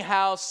cleaning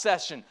house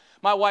session.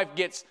 My wife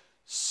gets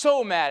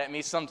so mad at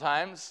me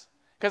sometimes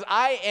because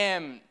I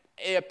am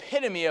an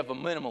epitome of a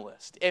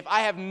minimalist. If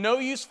I have no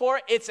use for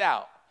it, it's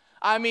out.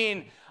 I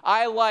mean,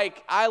 I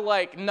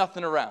like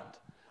nothing around.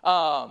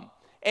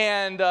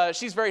 And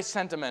she's very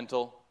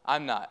sentimental.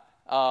 I'm not.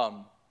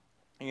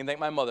 You can thank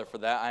my mother for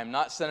that. I am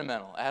not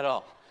sentimental at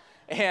all.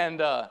 And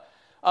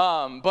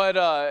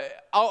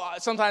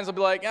sometimes I'll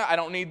be like, yeah, I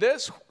don't need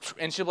this.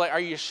 And she'll be like, are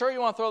you sure you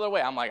want to throw that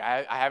away? I'm like,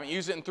 I haven't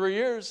used it in 3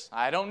 years.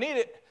 I don't need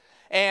it.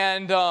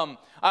 And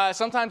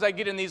sometimes I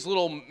get in these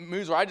little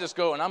moods where I just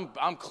go and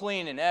I'm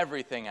cleaning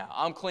everything out.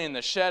 I'm cleaning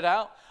the shed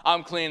out.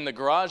 I'm cleaning the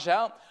garage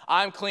out.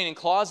 I'm cleaning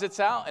closets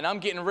out. And I'm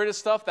getting rid of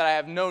stuff that I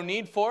have no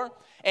need for.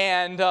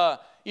 And,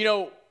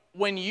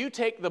 when you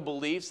take the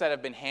beliefs that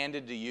have been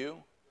handed to you,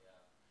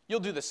 you'll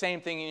do the same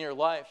thing in your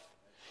life.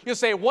 You'll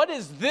say, what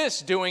is this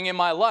doing in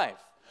my life?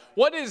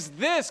 What is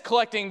this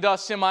collecting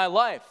dust in my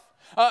life?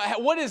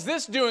 What is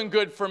this doing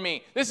good for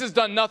me? This has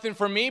done nothing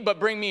for me but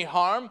bring me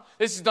harm.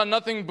 This has done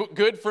nothing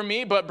good for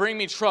me but bring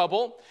me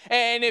trouble.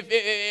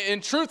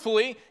 And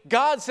truthfully,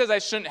 God says I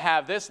shouldn't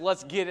have this.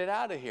 Let's get it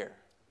out of here.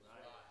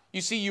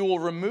 You see, you will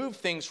remove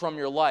things from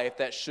your life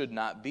that should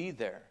not be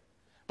there.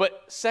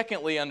 But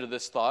secondly, under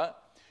this thought,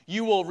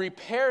 you will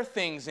repair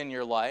things in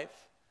your life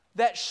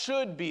that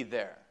should be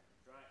there.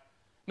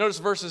 Notice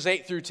verses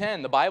 8 through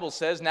 10. The Bible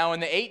says, now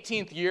in the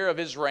 18th year of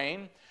his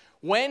reign,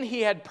 when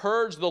he had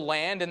purged the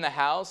land and the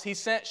house, he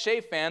sent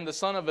Shaphan, the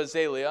son of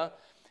Azaliah,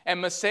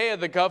 and Maaseiah,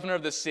 the governor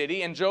of the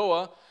city, and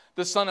Joah,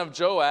 the son of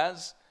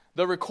Joaz,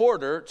 the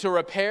recorder, to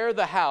repair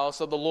the house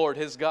of the Lord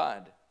his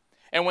God.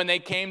 And when they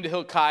came to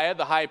Hilkiah,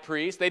 the high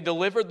priest, they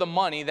delivered the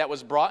money that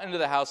was brought into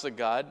the house of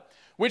God,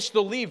 which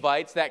the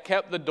Levites that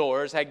kept the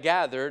doors had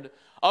gathered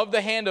of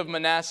the hand of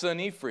Manasseh and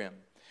Ephraim,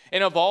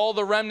 and of all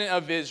the remnant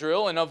of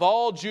Israel, and of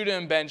all Judah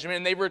and Benjamin,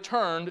 and they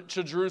returned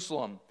to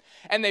Jerusalem.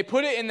 And they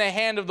put it in the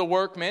hand of the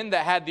workmen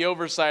that had the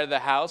oversight of the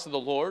house of the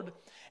Lord,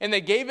 and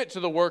they gave it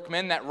to the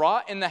workmen that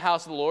wrought in the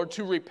house of the Lord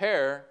to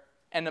repair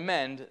and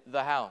amend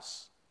the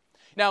house.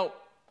 Now,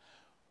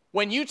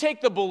 when you take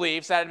the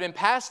beliefs that have been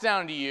passed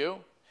down to you,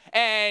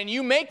 and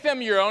you make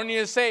them your own,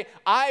 you say,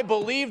 I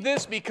believe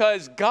this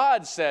because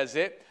God says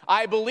it.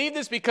 I believe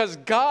this because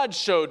God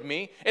showed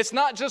me. It's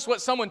not just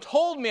what someone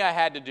told me I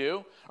had to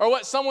do or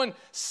what someone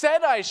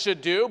said I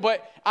should do,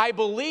 but I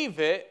believe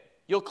it.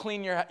 You'll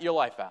clean your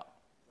life out.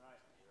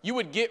 You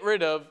would get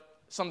rid of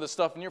some of the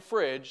stuff in your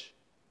fridge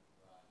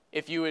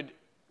if you would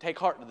take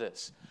heart to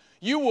this.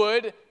 You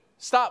would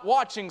stop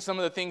watching some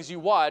of the things you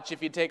watch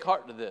if you take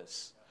heart to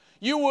this.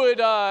 You would,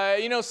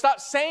 stop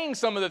saying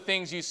some of the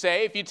things you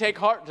say if you take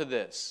heart to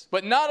this.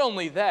 But not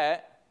only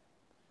that,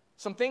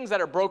 some things that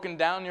are broken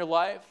down in your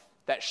life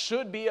that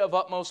should be of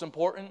utmost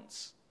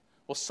importance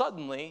will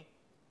suddenly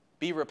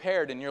be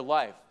repaired in your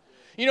life.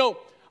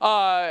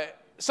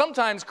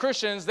 Sometimes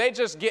Christians, they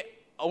just get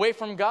away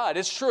from God.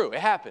 It's true. It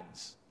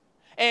happens.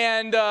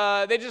 And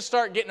they just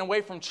start getting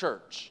away from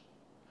church.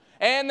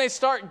 And they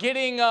start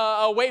getting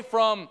away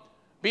from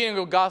being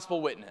a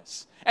gospel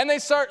witness. And they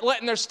start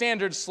letting their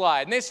standards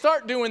slide. And they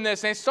start doing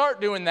this, and they start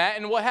doing that.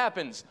 And what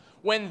happens?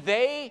 When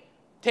they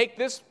take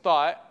this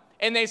thought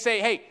and they say,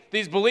 hey,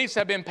 these beliefs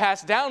have been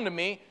passed down to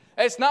me,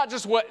 it's not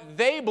just what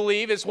they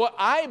believe, it's what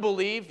I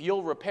believe.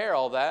 You'll repair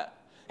all that.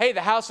 Hey,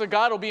 the house of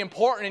God will be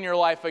important in your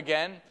life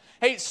again.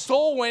 Hey,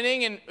 soul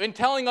winning and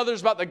telling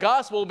others about the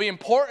gospel will be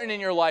important in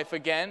your life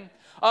again.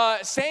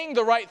 Saying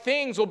the right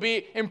things will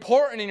be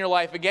important in your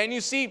life again.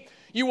 You see,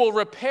 you will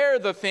repair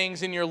the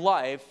things in your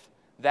life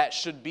that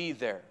should be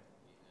there.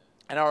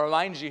 And I'll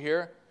remind you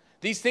here,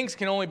 these things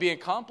can only be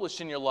accomplished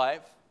in your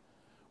life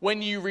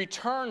when you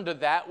return to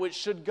that which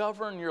should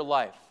govern your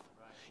life.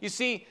 You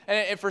see,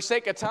 and for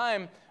sake of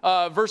time,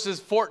 verses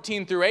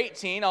 14 through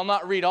 18, I'll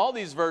not read all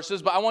these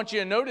verses, but I want you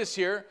to notice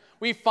here,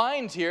 we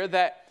find here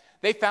that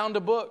they found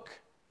a book.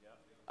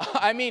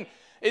 I mean,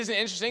 isn't it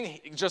interesting?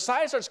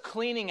 Josiah starts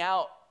cleaning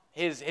out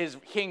his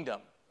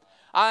kingdom.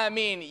 I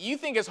mean, you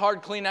think it's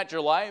hard cleaning out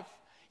your life?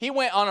 He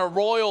went on a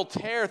royal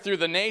tear through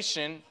the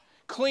nation,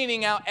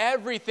 cleaning out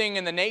everything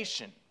in the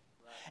nation.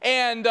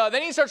 And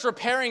then he starts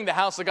repairing the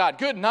house of God.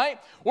 Good night.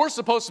 We're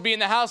supposed to be in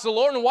the house of the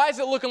Lord, and why is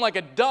it looking like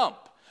a dump?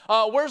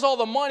 Where's all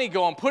the money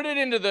going? Put it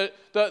into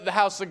the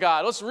house of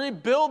God. Let's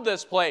rebuild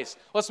this place.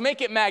 Let's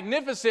make it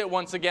magnificent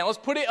once again. Let's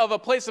put it of a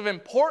place of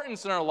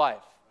importance in our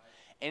life.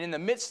 And in the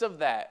midst of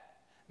that,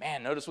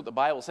 man, notice what the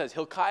Bible says.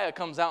 Hilkiah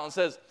comes out and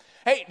says,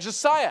 hey,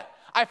 Josiah,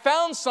 I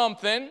found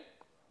something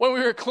when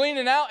we were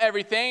cleaning out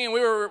everything and we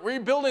were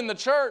rebuilding the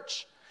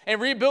church and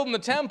rebuilding the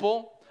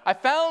temple. I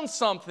found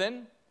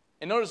something.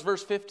 And notice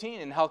verse 15.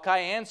 And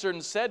Hilkiah answered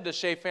and said to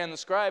Shaphan the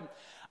scribe,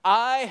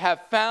 I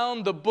have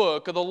found the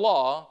book of the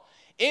law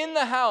in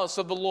the house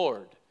of the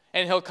Lord.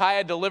 And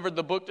Hilkiah delivered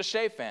the book to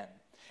Shaphan.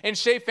 And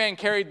Shaphan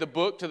carried the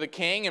book to the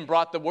king and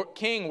brought the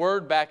king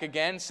word back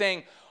again,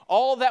 saying,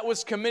 all that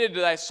was committed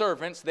to thy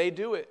servants, they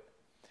do it.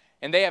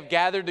 And they have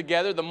gathered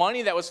together the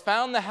money that was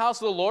found in the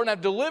house of the Lord and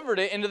have delivered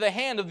it into the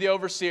hand of the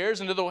overseers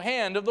and into the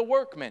hand of the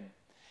workmen.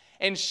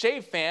 And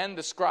Shaphan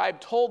the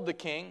scribe told the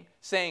king,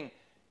 saying,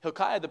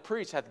 Hilkiah the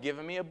priest hath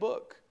given me a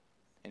book.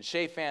 And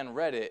Shaphan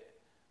read it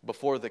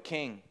before the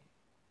king.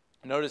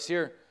 Notice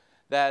here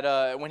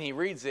that when he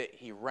reads it,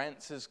 he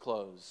rents his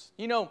clothes.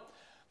 You know,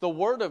 the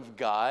Word of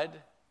God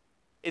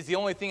is the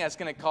only thing that's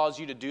going to cause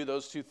you to do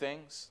those two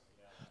things.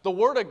 The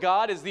Word of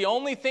God is the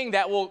only thing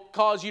that will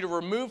cause you to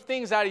remove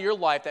things out of your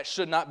life that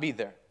should not be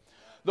there.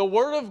 The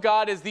Word of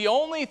God is the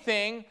only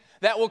thing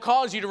that will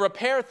cause you to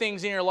repair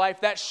things in your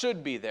life that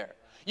should be there.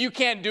 You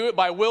can't do it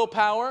by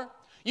willpower.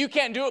 You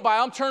can't do it by,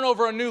 I'm turning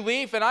over a new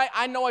leaf, and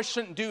I know I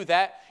shouldn't do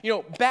that. You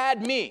know,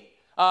 bad me.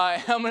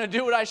 I'm going to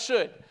do what I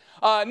should.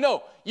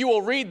 No, you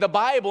will read the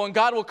Bible, and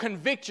God will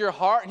convict your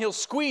heart, and He'll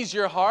squeeze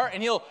your heart,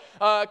 and He'll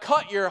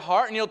cut your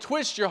heart, and He'll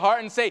twist your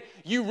heart and say,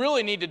 you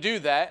really need to do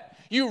that.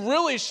 You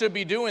really should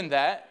be doing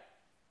that.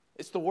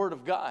 It's the Word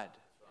of God.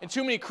 And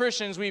too many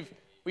Christians,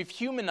 we've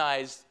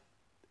humanized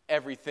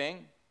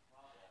everything,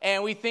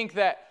 and we think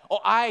that, oh,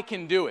 I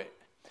can do it.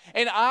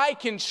 And I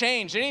can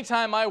change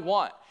anytime I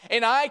want.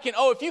 And I can,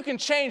 if you can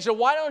change, then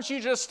why don't you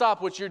just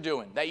stop what you're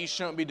doing that you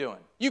shouldn't be doing?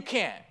 You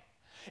can't.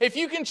 If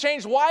you can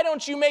change, why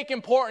don't you make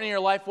important in your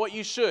life what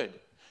you should?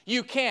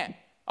 You can't,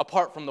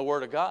 apart from the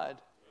Word of God.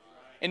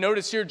 And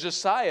notice here,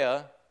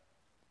 Josiah,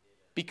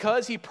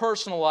 because he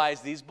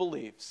personalized these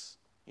beliefs,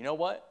 you know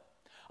what?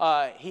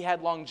 He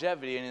had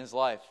longevity in his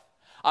life.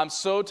 I'm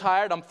so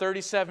tired. I'm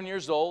 37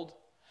 years old.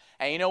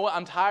 And you know what?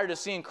 I'm tired of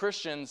seeing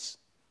Christians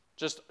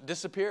just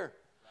disappear.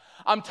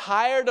 I'm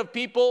tired of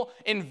people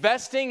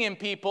investing in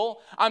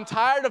people. I'm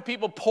tired of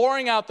people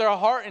pouring out their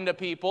heart into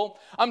people.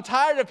 I'm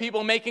tired of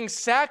people making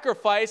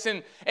sacrifice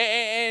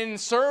and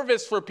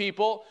service for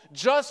people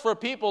just for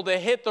people to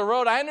hit the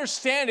road. I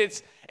understand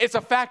it's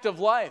a fact of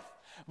life.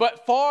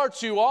 But far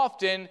too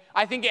often,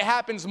 I think it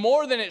happens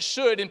more than it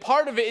should. And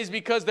part of it is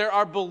because there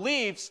are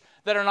beliefs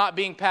that are not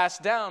being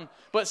passed down.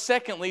 But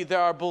secondly,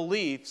 there are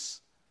beliefs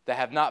that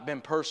have not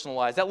been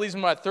personalized. That leads me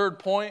to my third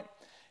point,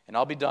 and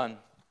I'll be done.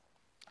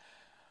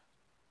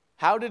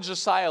 How did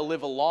Josiah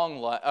live a long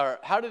life, or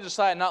how did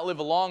Josiah not live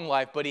a long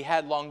life, but he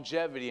had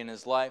longevity in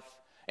his life?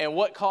 And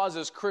what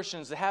causes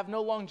Christians to have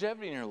no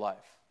longevity in your life?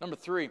 Number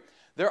 3,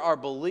 there are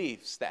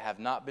beliefs that have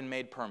not been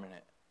made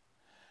permanent.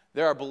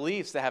 There are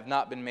beliefs that have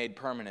not been made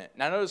permanent.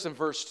 Now notice in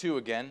verse 2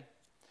 again,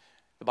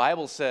 the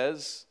Bible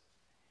says,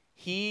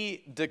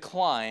 he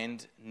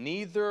declined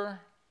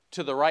neither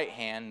to the right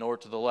hand nor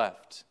to the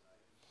left.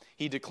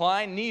 He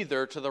declined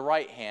neither to the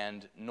right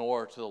hand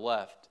nor to the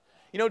left.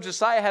 You know,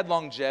 Josiah had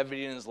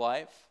longevity in his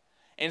life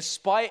in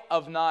spite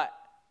of not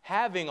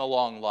having a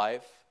long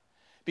life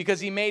because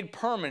he made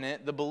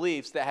permanent the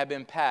beliefs that had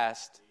been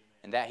passed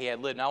and that he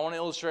had lived. Now, I want to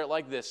illustrate it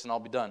like this, and I'll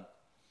be done.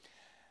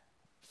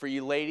 For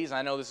you ladies,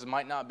 I know this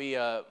might not be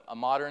a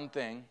modern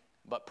thing,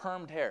 but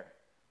permed hair.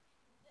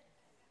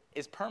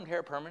 Is permed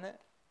hair permanent?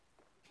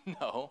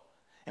 No.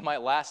 It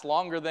might last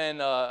longer than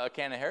a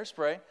can of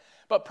hairspray,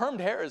 but permed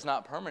hair is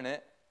not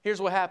permanent.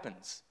 Here's what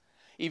happens.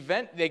 You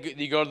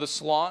go to the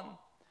salon,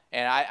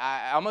 and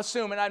I'm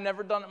assuming I've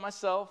never done it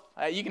myself.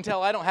 You can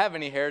tell I don't have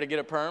any hair to get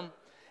a perm.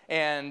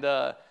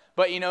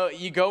 But, you know,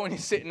 you go and you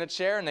sit in a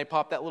chair, and they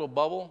pop that little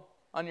bubble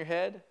on your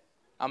head.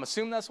 I'm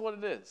assuming that's what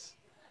it is.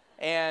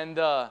 And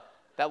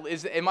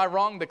am I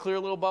wrong, the clear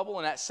little bubble,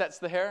 and that sets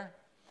the hair?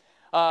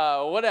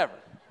 Whatever.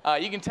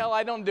 You can tell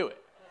I don't do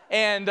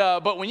it.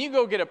 But when you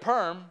go get a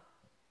perm,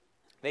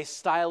 they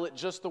style it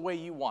just the way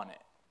you want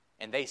it,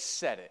 and they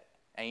set it.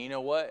 And you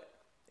know what?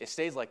 It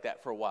stays like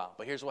that for a while.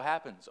 But here's what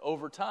happens.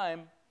 Over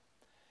time,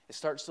 it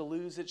starts to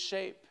lose its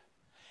shape.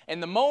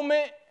 And the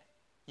moment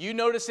you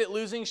notice it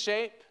losing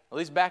shape, at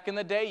least back in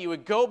the day, you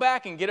would go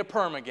back and get a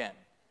perm again.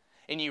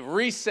 And you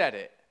reset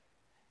it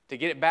to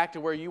get it back to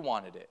where you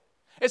wanted it.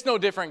 It's no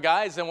different,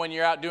 guys, than when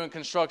you're out doing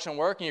construction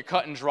work and you're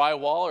cutting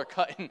drywall or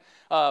cutting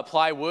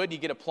plywood. You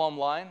get a plumb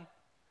line,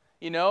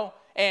 you know.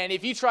 And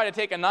if you try to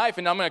take a knife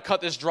and I'm going to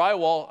cut this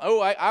drywall,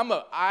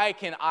 I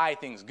can eye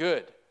things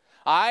good.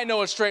 I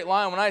know a straight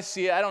line when I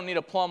see it. I don't need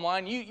a plumb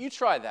line. You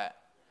try that,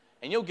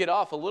 and you'll get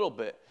off a little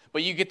bit.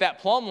 But you get that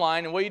plumb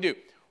line, and what do?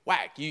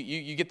 Whack.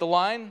 You get the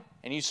line,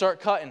 and you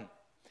start cutting.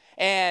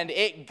 And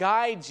it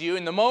guides you.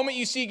 And the moment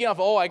you see you get off,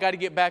 I got to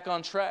get back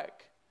on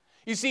track.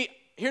 You see,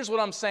 here's what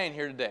I'm saying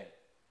here today.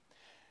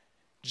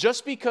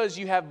 Just because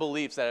you have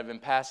beliefs that have been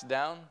passed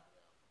down,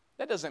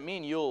 that doesn't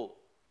mean you'll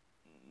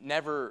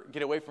never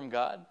get away from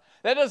God.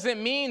 That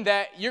doesn't mean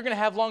that you're going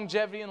to have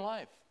longevity in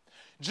life.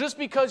 Just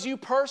because you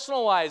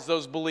personalize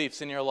those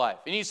beliefs in your life.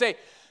 And you say,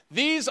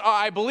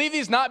 I believe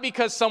these not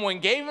because someone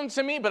gave them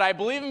to me, but I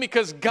believe them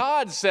because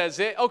God says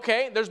it.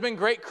 Okay, there's been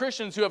great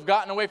Christians who have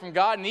gotten away from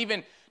God and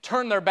even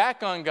turned their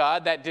back on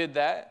God that did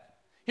that.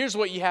 Here's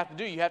what you have to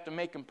do. You have to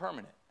make them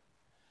permanent.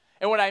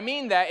 And what I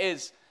mean that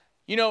is,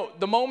 you know,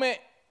 the moment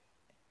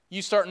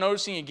you start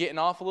noticing you're getting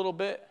off a little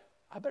bit,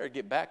 I better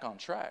get back on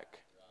track.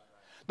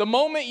 The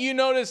moment you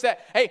notice that,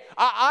 hey,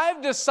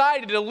 I've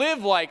decided to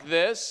live like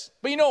this,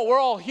 but you know what, we're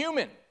all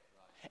human.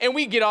 And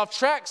we get off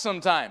track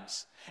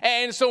sometimes.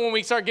 And so when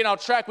we start getting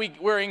off track,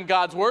 we're in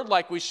God's word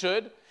like we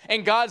should.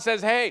 And God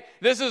says, hey,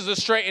 this is the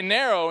straight and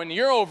narrow, and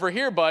you're over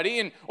here,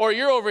 buddy, or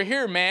you're over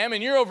here, ma'am,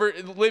 and you're over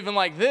living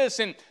like this,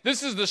 and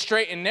this is the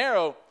straight and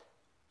narrow.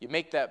 you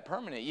make that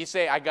permanent. You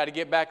say, I got to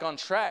get back on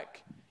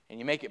track, and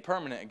you make it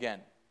permanent again.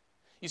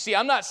 You see,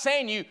 I'm not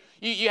saying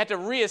you have to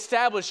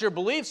reestablish your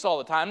beliefs all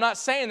the time. I'm not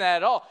saying that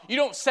at all. You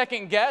don't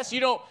second guess. You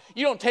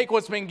don't take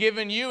what's been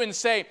given you and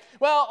say,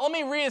 well, let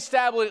me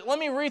reestablish, let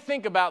me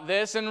rethink about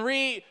this and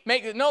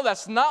remake it. No,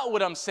 that's not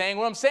what I'm saying.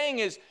 What I'm saying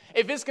is,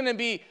 if it's going to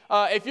be,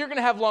 if you're going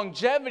to have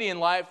longevity in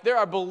life, there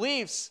are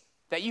beliefs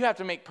that you have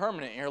to make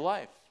permanent in your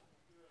life.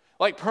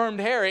 Like permed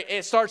hair,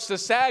 it starts to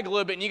sag a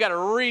little bit and you got to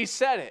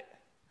reset it.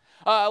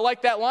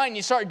 Like that line,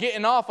 you start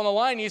getting off on the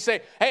line and you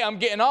say, hey, I'm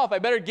getting off, I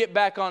better get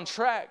back on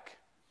track.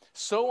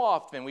 So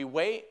often we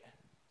wait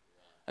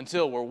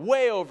until we're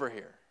way over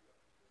here.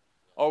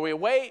 Or we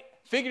wait,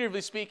 figuratively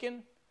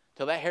speaking,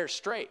 till that hair's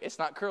straight. It's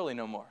not curly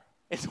no more.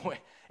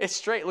 It's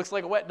straight, looks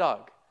like a wet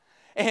dog.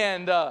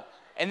 And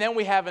then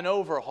we have an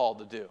overhaul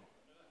to do.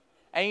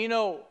 And you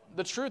know,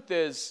 the truth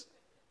is,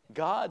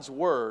 God's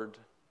word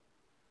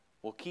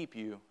will keep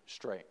you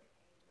straight.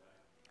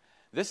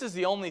 This is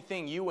the only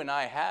thing you and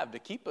I have to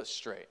keep us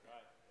straight.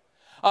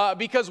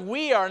 Because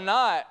we are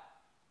not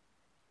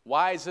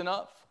wise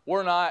enough.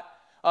 We're not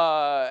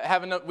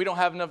we don't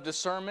have enough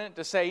discernment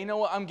to say, you know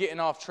what, I'm getting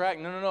off track.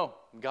 No.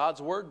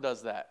 God's word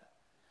does that.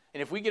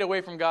 And if we get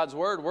away from God's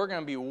word, we're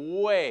going to be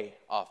way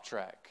off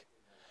track.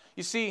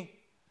 You see,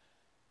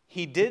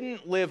 he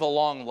didn't live a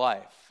long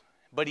life,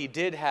 but he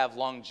did have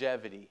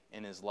longevity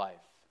in his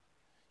life.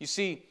 You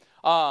see,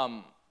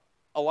 a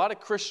lot of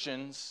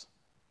Christians,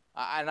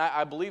 and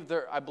I believe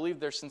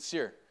they're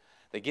sincere.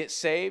 They get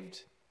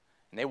saved,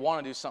 and they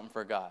want to do something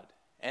for God.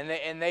 And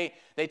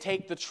they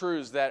take the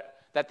truths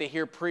that they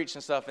hear preached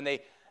and stuff, and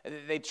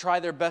they try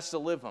their best to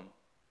live them.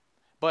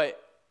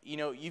 But, you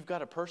know, you've got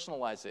to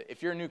personalize it.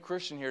 If you're a new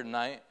Christian here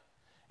tonight,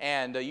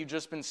 and you've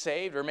just been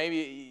saved, or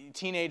maybe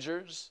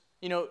teenagers,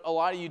 you know, a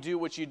lot of you do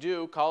what you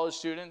do, college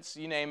students,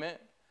 you name it,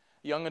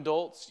 young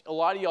adults, a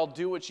lot of y'all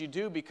do what you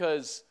do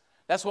because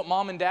that's what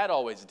mom and dad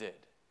always did.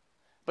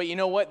 But you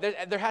know what?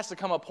 There has to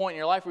come a point in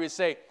your life where you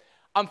say,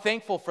 I'm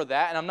thankful for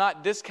that, and I'm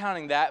not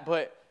discounting that,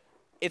 but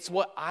it's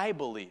what I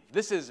believe.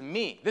 This is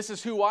me. This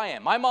is who I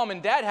am. My mom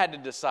and dad had to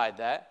decide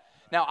that.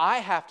 Now I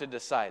have to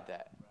decide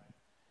that.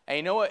 And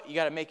you know what? You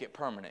got to make it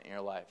permanent in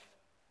your life.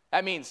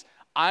 That means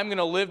I'm going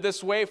to live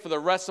this way for the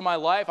rest of my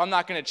life. I'm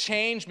not going to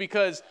change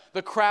because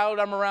the crowd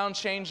I'm around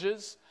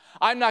changes.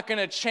 I'm not going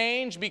to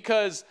change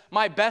because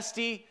my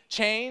bestie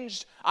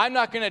changed. I'm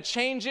not going to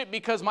change it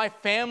because my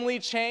family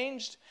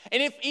changed.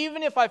 And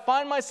even if I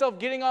find myself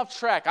getting off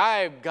track,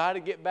 I've got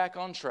to get back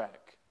on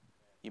track.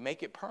 You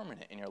make it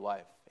permanent in your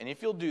life. And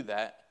if you'll do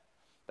that,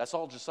 that's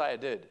all Josiah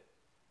did.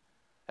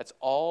 That's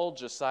all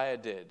Josiah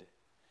did.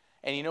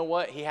 And you know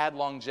what? He had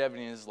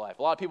longevity in his life.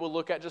 A lot of people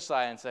look at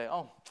Josiah and say,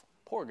 oh,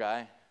 poor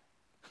guy.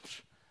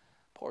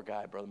 Poor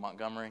guy, Brother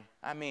Montgomery.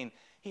 I mean,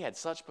 he had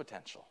such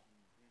potential.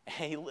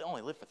 And he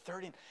only lived for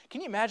 30.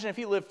 Can you imagine if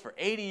he lived for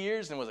 80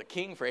 years and was a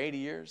king for 80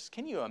 years?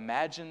 Can you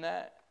imagine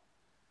that?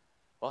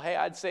 Well, hey,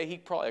 I'd say he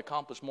probably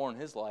accomplished more in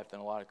his life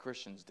than a lot of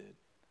Christians did.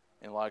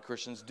 And a lot of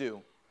Christians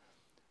do.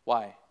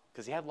 Why?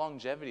 Because he had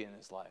longevity in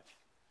his life.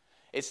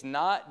 It's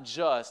not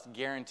just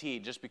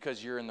guaranteed just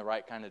because you're in the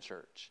right kind of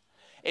church.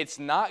 It's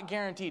not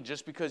guaranteed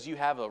just because you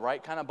have the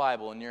right kind of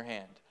Bible in your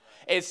hand.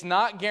 It's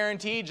not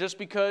guaranteed just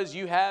because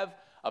you have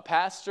a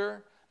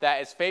pastor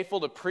that is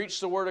faithful to preach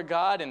the Word of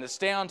God and to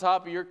stay on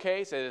top of your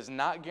case. It is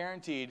not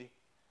guaranteed.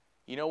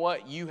 You know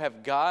what? You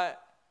have got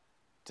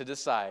to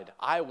decide,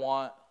 I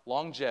want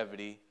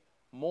longevity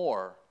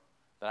more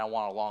than I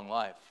want a long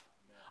life.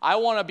 I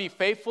want to be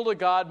faithful to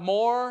God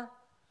more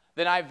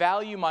than I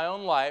value my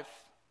own life.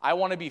 I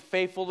want to be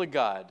faithful to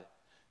God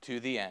to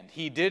the end.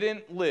 He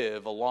didn't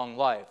live a long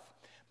life,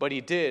 but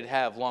he did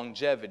have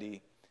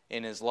longevity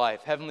in his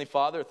life. Heavenly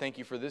Father, thank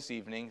you for this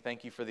evening.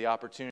 Thank you for the opportunity